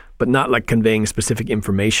 but not like conveying specific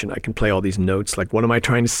information. I can play all these notes, like what am I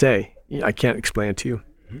trying to say? I can't explain it to you.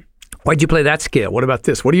 Why'd you play that scale? What about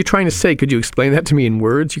this? What are you trying to say? Could you explain that to me in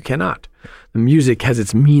words? You cannot. The music has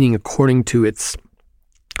its meaning according to its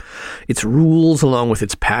rules, along with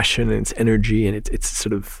its passion and its energy and its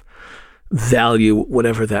sort of value,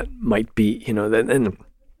 whatever that might be, and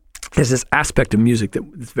there's this aspect of music that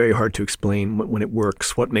it's very hard to explain when it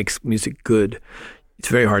works, what makes music good. It's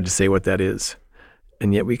very hard to say what that is.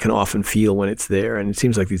 And yet we can often feel when it's there. And it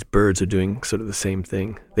seems like these birds are doing sort of the same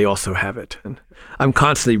thing. They also have it. And I'm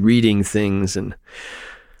constantly reading things and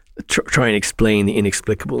trying to explain the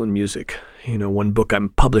inexplicable in music. One book I'm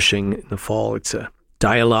publishing in the fall, it's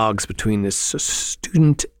dialogues between this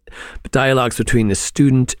student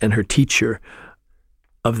and her teacher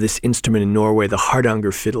of this instrument in Norway, the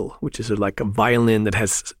Hardanger fiddle, which is like a violin that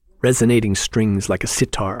has resonating strings like a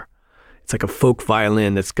sitar. It's like a folk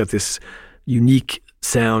violin that's got this unique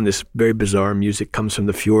sound, this very bizarre music, comes from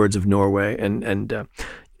the fjords of Norway. And a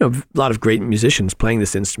lot of great musicians playing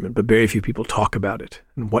this instrument, but very few people talk about it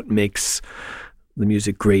and what makes the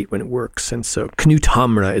music great when it works. And so Knut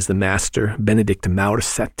Hamre is the master, Benedicte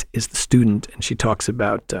Maurseth is the student, and she talks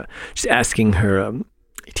about, she's asking her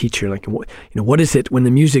teacher, like, what is it when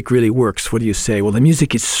the music really works? What do you say? Well, the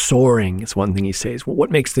music is soaring, is one thing he says. Well,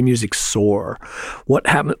 what makes the music soar?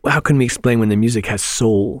 How can we explain when the music has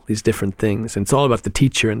soul? These different things. And it's all about the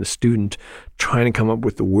teacher and the student trying to come up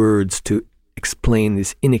with the words to explain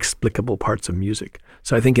these inexplicable parts of music.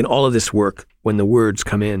 So I think in all of this work, when the words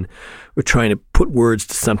come in, we're trying to put words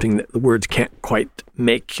to something that the words can't quite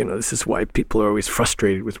make. This is why people are always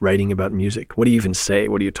frustrated with writing about music. What do you even say?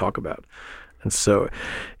 What do you talk about? And so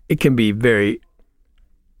it can be very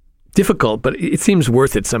difficult, but it seems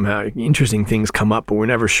worth it somehow. Interesting things come up, but we're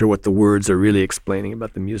never sure what the words are really explaining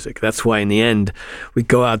about the music. That's why in the end, we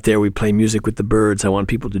go out there, we play music with the birds. I want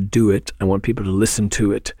people to do it. I want people to listen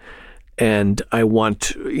to it. And I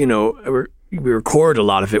want, we record a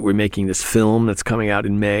lot of it. We're making this film that's coming out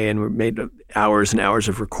in May, and we made hours and hours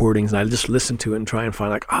of recordings. And I just listen to it and try and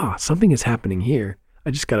find something is happening here.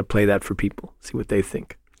 I just got to play that for people, see what they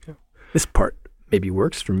think. Yeah. This part maybe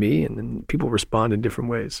works for me, and then people respond in different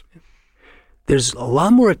ways. There's a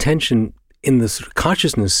lot more attention in this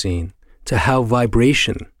consciousness scene to how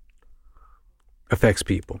vibration affects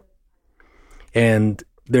people. And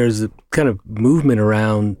there's a kind of movement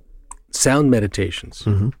around sound meditations,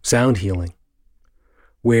 sound healing,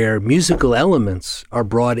 where musical elements are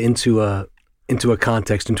brought into a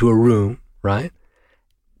context, into a room, right?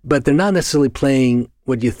 But they're not necessarily playing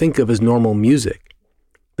what you think of as normal music.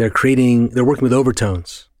 They're working with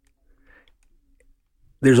overtones.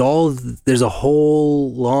 There's a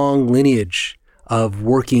whole long lineage of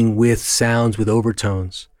working with sounds with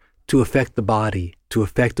overtones to affect the body, to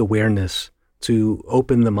affect awareness, to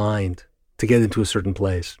open the mind, to get into a certain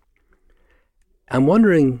place. I'm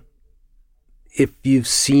wondering if you've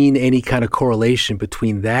seen any kind of correlation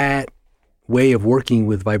between that way of working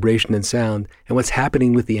with vibration and sound and what's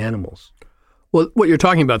happening with the animals. Well, what you're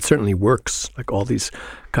talking about certainly works. Like all these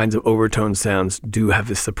kinds of overtone sounds do have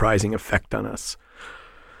this surprising effect on us.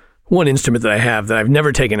 One instrument that I have that I've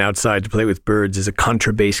never taken outside to play with birds is a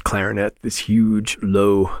contrabass clarinet, this huge,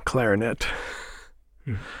 low clarinet.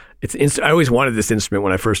 I always wanted this instrument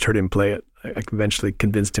when I first heard him play it. I eventually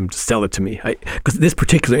convinced him to sell it to me. Because this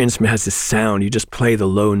particular instrument has this sound. You just play the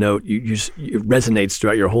low note. It resonates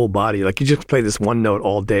throughout your whole body. Like you just play this one note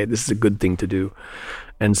all day. This is a good thing to do.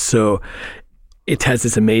 And so it has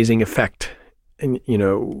this amazing effect. And,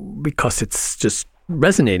 because it's just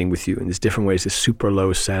resonating with you in these different ways, this super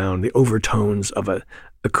low sound, the overtones of an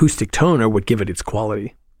acoustic tone are what give it its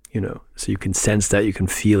quality, So you can sense that, you can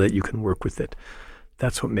feel it, you can work with it.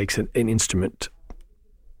 That's what makes an instrument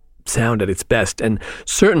sound at its best. And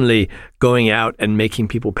certainly going out and making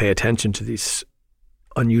people pay attention to these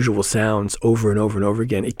unusual sounds over and over and over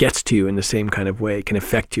again, it gets to you in the same kind of way. It can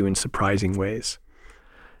affect you in surprising ways.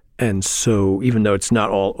 And so even though it's not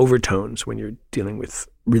all overtones when you're dealing with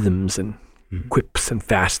rhythms and quips and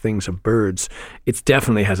fast things of birds, it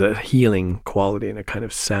definitely has a healing quality and a kind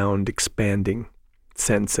of sound expanding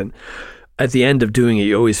sense. And at the end of doing it,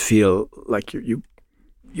 you always feel like you're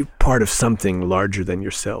part of something larger than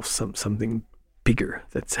yourself, something bigger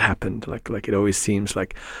that's happened. Like it always seems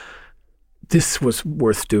like this was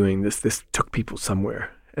worth doing. This took people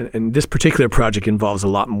somewhere. And this particular project involves a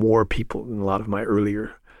lot more people than a lot of my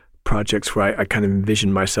earlier projects where I kind of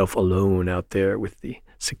envision myself alone out there with the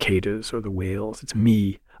cicadas or the whales. It's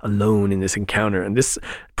me alone in this encounter. And this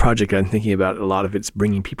project I'm thinking about, a lot of it's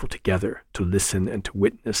bringing people together to listen and to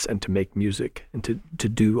witness and to make music and to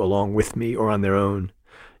do along with me or on their own.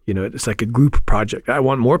 It's like a group project. I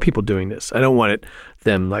want more people doing this. I don't want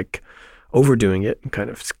them like overdoing it and kind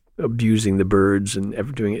of abusing the birds and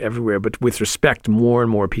doing it everywhere. But with respect, more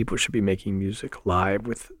and more people should be making music live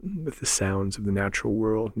with the sounds of the natural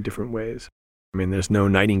world in different ways. I mean, there's no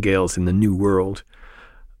nightingales in the New World,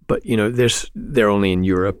 but they're only in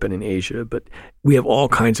Europe and in Asia. But we have all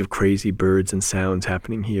kinds of crazy birds and sounds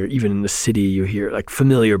happening here. Even in the city, you hear like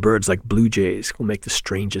familiar birds like blue jays will make the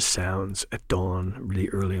strangest sounds at dawn, really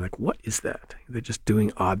early. Like, what is that? They're just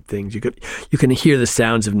doing odd things. You can hear the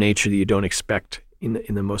sounds of nature that you don't expect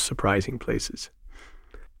in the most surprising places.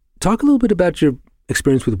 Talk a little bit about your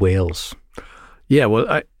experience with whales. Yeah,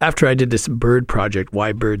 well, after I did this bird project,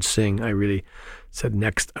 Why Birds Sing, I really said,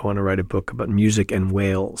 next, I want to write a book about music and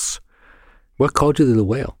whales. What called you to the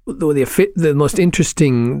whale? The most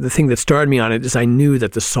interesting, the thing that started me on it is I knew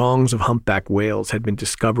that the songs of humpback whales had been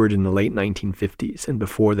discovered in the late 1950s. And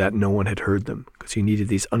before that, no one had heard them because you needed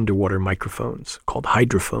these underwater microphones called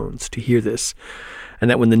hydrophones to hear this. And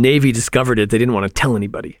that when the Navy discovered it, they didn't want to tell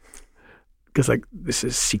anybody. Because this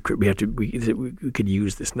is secret. We could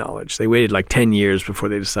use this knowledge. They waited 10 years before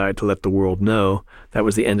they decided to let the world know. That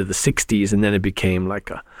was the end of the 60s, and then it became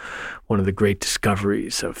one of the great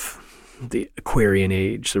discoveries of the Aquarian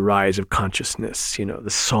age, the rise of consciousness, the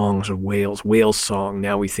songs of whales, whale song.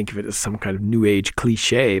 Now we think of it as some kind of new age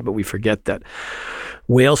cliche, but we forget that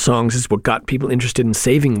whale songs is what got people interested in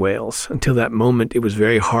saving whales. Until that moment, it was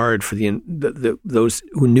very hard for those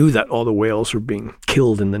who knew that all the whales were being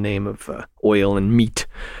killed in the name of oil and meat,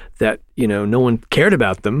 that, no one cared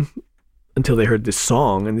about them until they heard this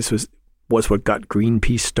song. And this was what got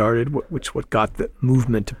Greenpeace started, what got the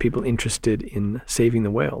movement of people interested in saving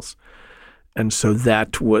the whales. And so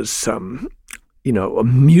that was,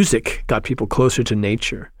 music got people closer to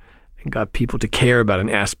nature and got people to care about an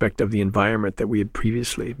aspect of the environment that we had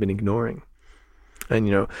previously been ignoring.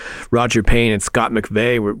 And, Roger Payne and Scott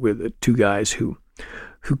McVeigh were the two guys who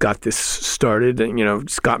got this started. And,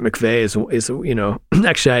 Scott McVeigh is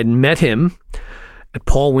actually I had met him at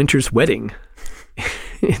Paul Winter's wedding.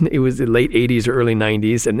 It was the late 80s or early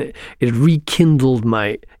 90s, and it rekindled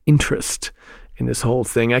my interest in this whole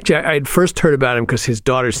thing. Actually, I had first heard about him because his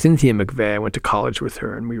daughter, Cynthia McVeigh, I went to college with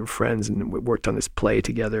her, and we were friends, and we worked on this play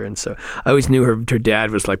together. And so I always knew her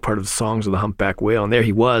dad was like part of the Songs of the Humpback Whale, and there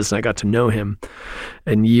he was, and I got to know him.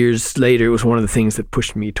 And years later, it was one of the things that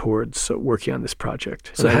pushed me towards working on this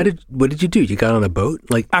project. So what did you do? You got on a boat?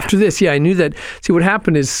 Like after this, yeah, I knew that. See, what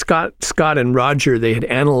happened is Scott and Roger, they had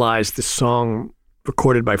analyzed this song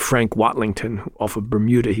recorded by Frank Watlington off of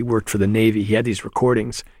Bermuda. He worked for the Navy. He had these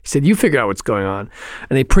recordings. He said, you figure out what's going on.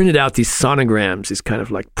 And they printed out these sonograms, these kind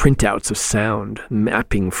of like printouts of sound,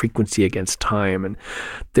 mapping frequency against time. And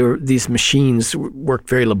these machines worked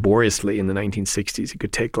very laboriously in the 1960s. It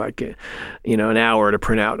could take like an hour to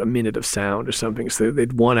print out a minute of sound or something. So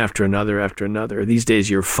they'd one after another. These days,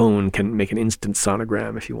 your phone can make an instant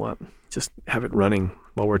sonogram if you want. Just have it running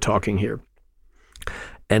while we're talking here.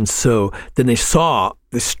 And so then they saw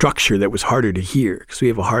the structure that was harder to hear, because we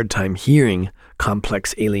have a hard time hearing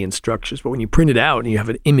complex alien structures. But when you print it out and you have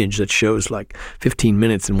an image that shows like 15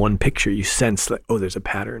 minutes in one picture, you sense like, oh, there's a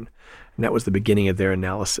pattern. And that was the beginning of their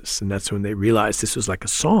analysis. And that's when they realized this was like a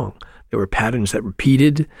song. There were patterns that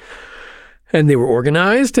repeated, and they were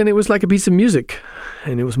organized, and it was like a piece of music.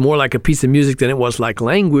 And it was more like a piece of music than it was like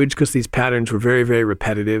language, because these patterns were very, very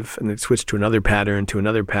repetitive, and they switched to another pattern, to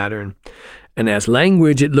another pattern. And as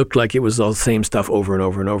language, it looked like it was all the same stuff over and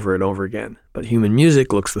over and over and over again. But human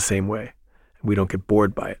music looks the same way. We don't get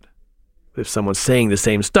bored by it. If someone's saying the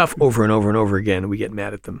same stuff over and over and over again, we get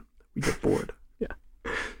mad at them. We get bored. Yeah.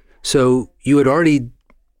 So you had already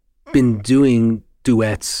been doing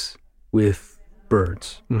duets with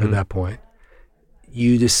birds at that point.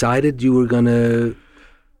 You decided you were going to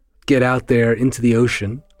get out there into the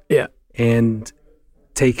ocean, and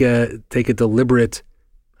take a deliberate,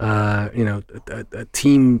 a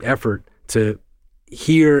team effort to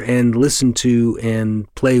hear and listen to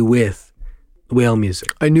and play with whale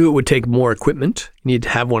music. I knew it would take more equipment. You need to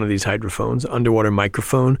have one of these hydrophones, underwater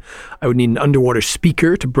microphone. I would need an underwater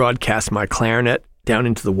speaker to broadcast my clarinet down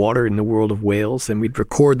into the water in the world of whales, and we'd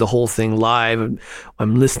record the whole thing live. And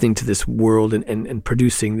I'm listening to this world and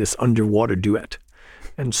producing this underwater duet.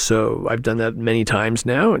 And so I've done that many times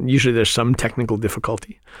now, and usually there's some technical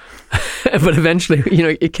difficulty. But eventually,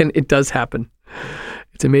 it does happen.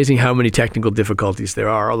 It's amazing how many technical difficulties there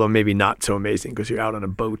are, although maybe not so amazing because you're out on a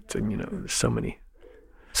boat and, there's so many.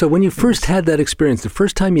 So when you first had that experience, the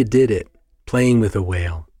first time you did it, playing with a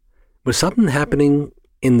whale, was something happening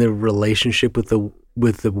in the relationship with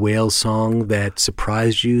the whale song that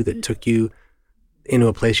surprised you, that took you into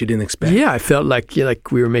a place you didn't expect? Yeah, I felt like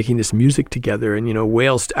we were making this music together, and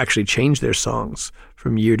whales actually change their songs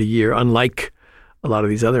from year to year, unlike a lot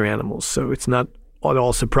of these other animals. So it's not at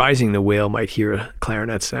all surprising the whale might hear a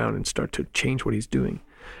clarinet sound and start to change what he's doing.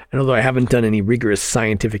 And although I haven't done any rigorous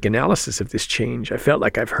scientific analysis of this change, I felt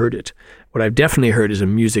like I've heard it. What I've definitely heard is a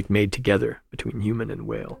music made together between human and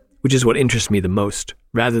whale, which is what interests me the most,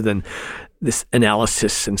 rather than this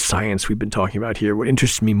analysis and science we've been talking about here. What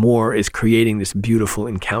interests me more is creating this beautiful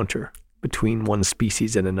encounter between one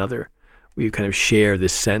species and another. We kind of share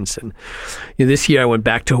this sense. And this year I went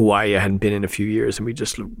back to Hawaii. I hadn't been in a few years, and we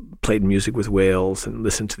just played music with whales and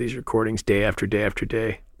listened to these recordings day after day after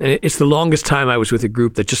day. And it's the longest time I was with a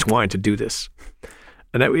group that just wanted to do this.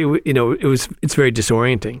 And it's very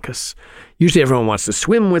disorienting, because usually everyone wants to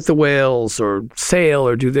swim with the whales or sail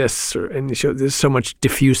or do this, and there's so much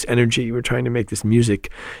diffuse energy. We're trying to make this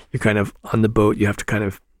music. You're kind of on the boat. You have to kind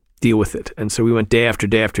of deal with it. And so we went day after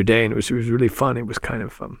day after day, and it was really fun. It was kind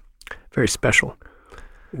of very special.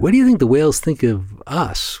 What do you think the whales think of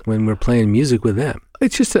us when we're playing music with them?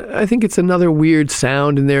 It's just, I think it's another weird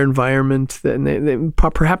sound in their environment, and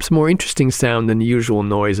perhaps more interesting sound than the usual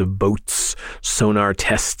noise of boats, sonar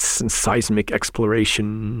tests, and seismic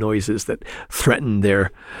exploration noises that threaten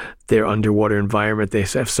their underwater environment. They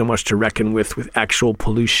have so much to reckon with actual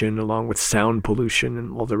pollution, along with sound pollution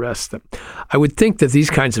and all the rest. That I would think that these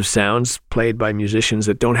kinds of sounds played by musicians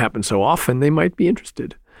that don't happen so often, they might be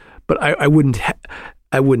interested. But I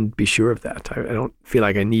wouldn't be sure of that. I don't feel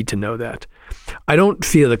like I need to know that. I don't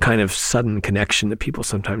feel the kind of sudden connection that people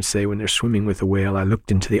sometimes say when they're swimming with a whale. I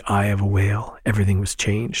looked into the eye of a whale. Everything was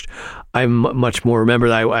changed. I'm much more, remember,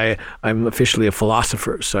 I'm officially a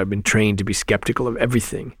philosopher, so I've been trained to be skeptical of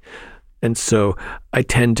everything. And so I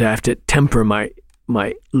tend to have to temper my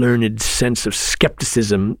learned sense of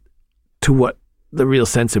skepticism to what the real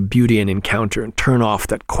sense of beauty and encounter, and turn off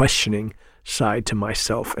that questioning side to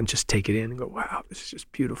myself and just take it in and go, wow, this is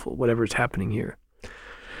just beautiful, whatever is happening here.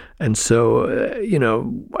 And so,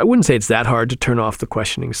 I wouldn't say it's that hard to turn off the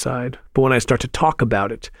questioning side, but when I start to talk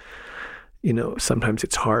about it, sometimes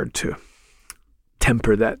it's hard to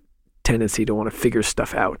temper that tendency to want to figure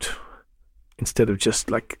stuff out instead of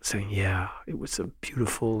just like saying, yeah, it was so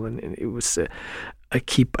beautiful and it was,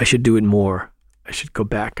 I should do it more. I should go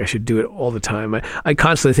back. I should do it all the time. I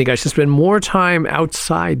constantly think I should spend more time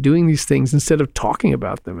outside doing these things instead of talking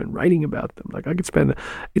about them and writing about them. Like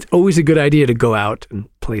it's always a good idea to go out and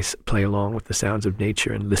play along with the sounds of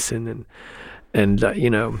nature and listen. And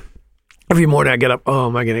every morning I get up,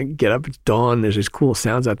 am I going to get up? It's dawn. There's these cool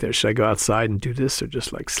sounds out there. Should I go outside and do this or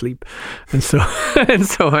just like sleep? And so,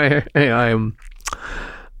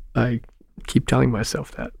 I keep telling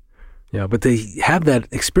myself that. Yeah, but they have that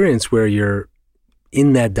experience where you're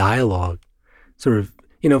in that dialogue, sort of,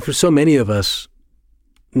 for so many of us,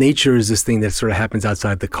 nature is this thing that sort of happens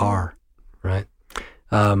outside the car, right?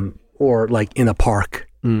 Or like in a park,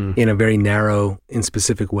 in a very narrow,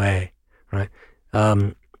 inspecific way, right?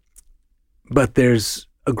 But there's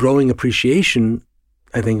a growing appreciation,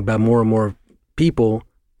 I think, about more and more people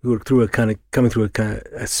who are coming through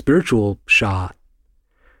a spiritual shot,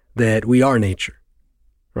 that we are nature,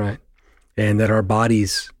 right? And that our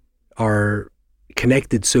bodies are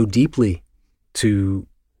connected so deeply to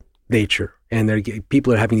nature, and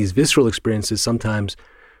people are having these visceral experiences, sometimes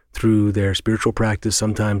through their spiritual practice,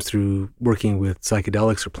 sometimes through working with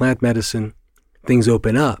psychedelics or plant medicine. Things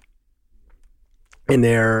open up, and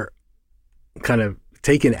they're kind of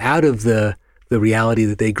taken out of the reality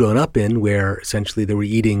that they'd grown up in, where essentially they were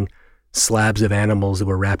eating slabs of animals that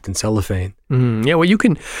were wrapped in cellophane. Yeah, well, you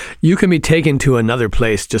can be taken to another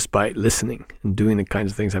place just by listening and doing the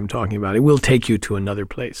kinds of things I'm talking about. It will take you to another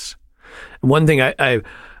place. And one thing I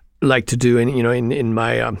like to do, in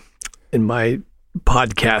my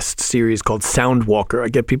podcast series called Soundwalker, I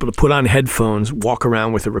get people to put on headphones, walk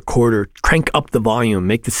around with a recorder, crank up the volume,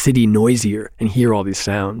 make the city noisier, and hear all these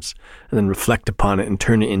sounds, and then reflect upon it and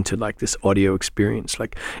turn it into like this audio experience.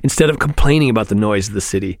 Like, instead of complaining about the noise of the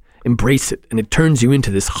city, embrace it, and it turns you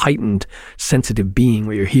into this heightened, sensitive being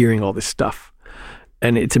where you're hearing all this stuff.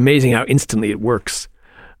 And it's amazing how instantly it works.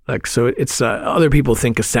 Like, so it's other people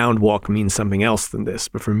think a sound walk means something else than this,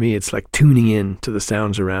 but for me, it's like tuning in to the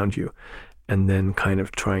sounds around you and then kind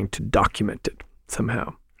of trying to document it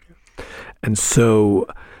somehow. And so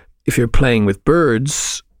if you're playing with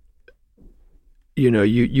birds, you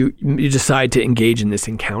decide to engage in this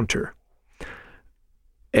encounter,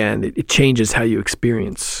 and it changes how you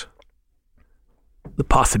experience the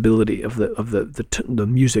possibility of the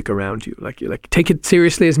music around you. Like, take it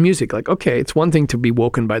seriously as music. Like, okay, it's one thing to be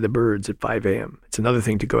woken by the birds at 5 a.m. It's another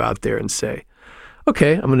thing to go out there and say,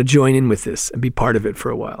 okay, I'm going to join in with this and be part of it for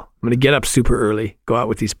a while. I'm going to get up super early, go out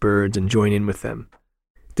with these birds and join in with them.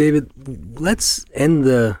 David, let's end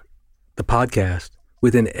the podcast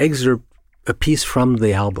with an excerpt, a piece from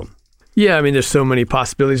the album. Yeah, I mean, there's so many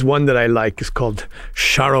possibilities. One that I like is called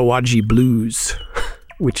Sharawaji Blues,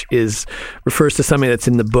 which refers to something that's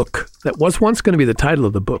in the book that was once going to be the title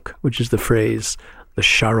of the book, which is the phrase, the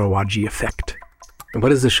Sharawaji effect. And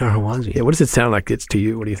what is the Sharawaji? Yeah, what does it sound like it's to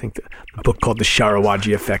you? What do you think the book called The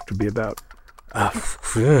Sharawaji Effect would be about? I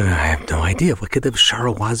have no idea. What could the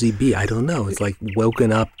Sharawaji be? I don't know. It's like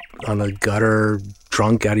woken up on a gutter,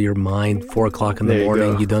 drunk out of your mind, 4 o'clock in the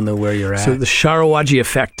morning. You don't know where you're at. So the Sharawaji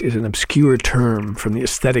effect is an obscure term from the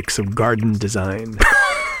aesthetics of garden design.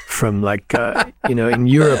 From in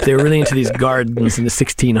Europe, they were really into these gardens in the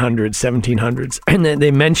 1600s, 1700s. And then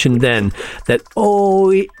they mentioned then that,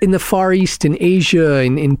 in the Far East, in Asia,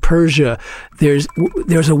 in Persia, there's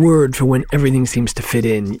a word for when everything seems to fit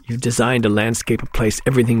in. You've designed a landscape, a place,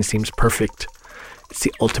 everything seems perfect. It's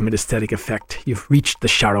the ultimate aesthetic effect. You've reached the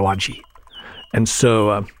Sharawaji. And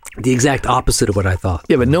so... the exact opposite of what I thought.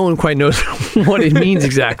 Yeah, but no one quite knows what it means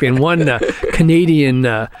exactly. And one Canadian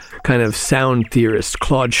kind of sound theorist,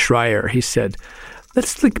 Claude Schreier, he said,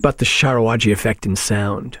 let's think about the Sharawaji effect in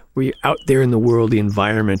sound. Where you're out there in the world, the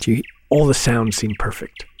environment, all the sounds seem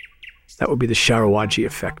perfect. That would be the Sharawaji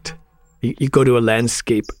effect. You go to a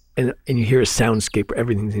landscape and you hear a soundscape where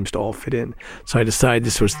everything seems to all fit in. So I decided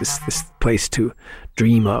this was this place to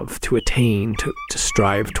dream of, to attain, to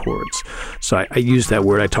strive towards. So I use that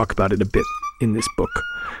word. I talk about it a bit in this book.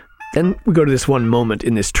 Then we go to this one moment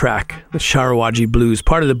in this track, the Sharawaji Blues.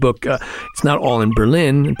 Part of the book, it's not all in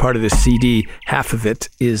Berlin, and part of this CD, half of it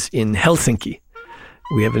is in Helsinki.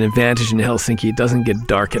 We have an advantage in Helsinki. It doesn't get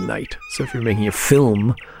dark at night. So if you're making a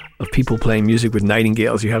film of people playing music with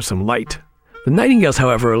nightingales, you have some light. The nightingales,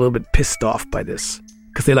 however, are a little bit pissed off by this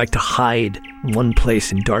because they like to hide in one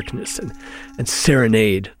place in darkness and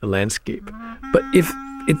serenade the landscape. But if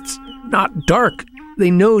it's not dark,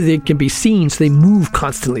 they know they can be seen, so they move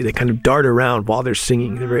constantly. They kind of dart around while they're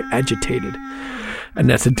singing. They're very agitated. And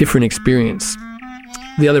that's a different experience.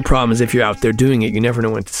 The other problem is if you're out there doing it, you never know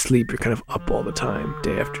when to sleep. You're kind of up all the time,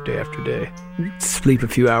 day after day after day. You sleep a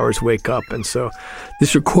few hours, wake up. And so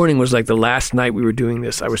this recording was like the last night we were doing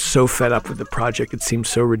this. I was so fed up with the project. It seemed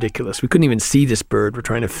so ridiculous. We couldn't even see this bird. We're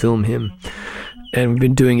trying to film him. And we've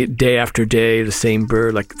been doing it day after day, the same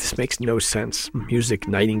bird. Like, this makes no sense. Music,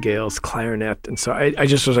 nightingales, clarinet. And so I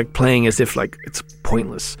just was like playing as if like it's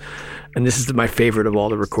pointless. And this is my favorite of all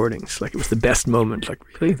the recordings. Like, it was the best moment. Like,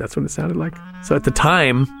 really? That's what it sounded like? So at the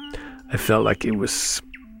time, I felt like it was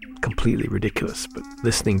completely ridiculous. But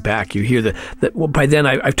listening back, you hear that. Well, by then,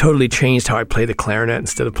 I've totally changed how I play the clarinet.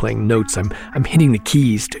 Instead of playing notes, I'm hitting the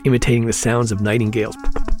keys to imitating the sounds of nightingales.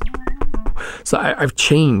 So I've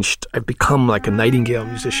changed. I've become like a nightingale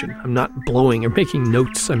musician. I'm not blowing or making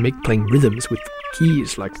notes. I'm playing rhythms with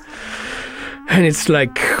keys. And it's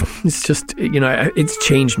like, it's just, it's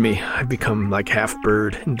changed me. I've become like half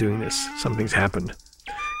bird in doing this. Something's happened.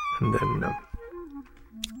 And then,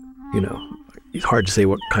 it's hard to say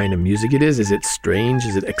what kind of music it is. Is it strange?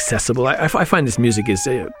 Is it accessible? I find this music is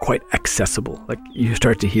quite accessible. Like, you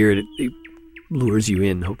start to hear it, it lures you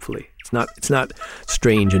in, hopefully. It's not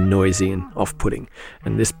strange and noisy and off-putting.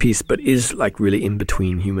 And this piece, but is like really in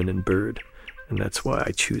between human and bird. And that's why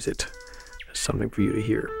I choose it as something for you to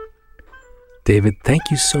hear. David, thank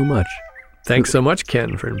you so much. Thanks so much,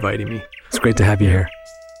 Ken, for inviting me. It's great to have you here.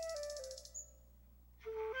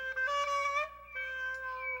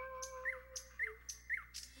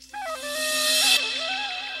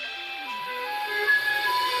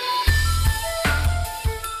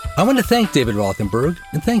 I want to thank David Rothenberg,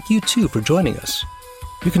 and thank you too for joining us.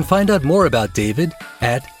 You can find out more about David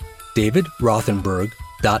at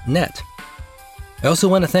davidrothenberg.net. I also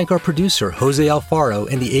want to thank our producer, Jose Alfaro,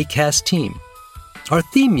 and the ACAST team. Our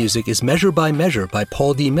theme music is Measure by Measure by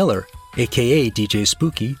Paul D. Miller, a.k.a. DJ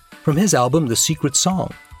Spooky, from his album The Secret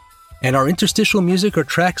Song. And our interstitial music are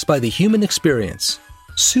tracks by The Human Experience,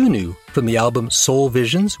 Sunu from the album Soul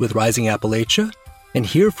Visions with Rising Appalachia, and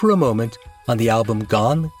Here for a Moment on the album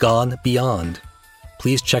Gone, Gone Beyond.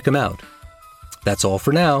 Please check them out. That's all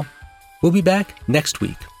for now. We'll be back next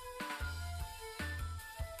week.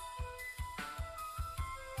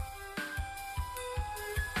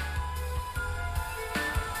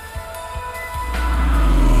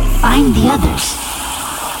 Find the others.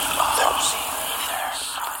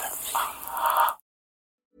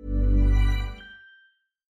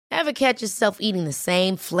 Ever catch yourself eating the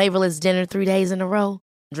same flavorless dinner 3 days in a row?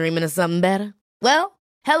 Dreaming of something better? Well,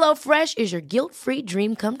 HelloFresh is your guilt-free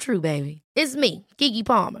dream come true, baby. It's me, Keke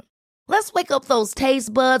Palmer. Let's wake up those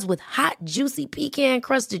taste buds with hot, juicy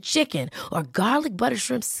pecan-crusted chicken or garlic butter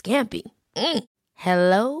shrimp scampi.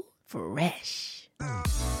 Hello Fresh.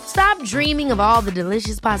 Stop dreaming of all the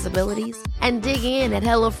delicious possibilities and dig in at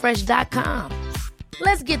HelloFresh.com.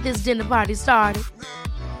 Let's get this dinner party started.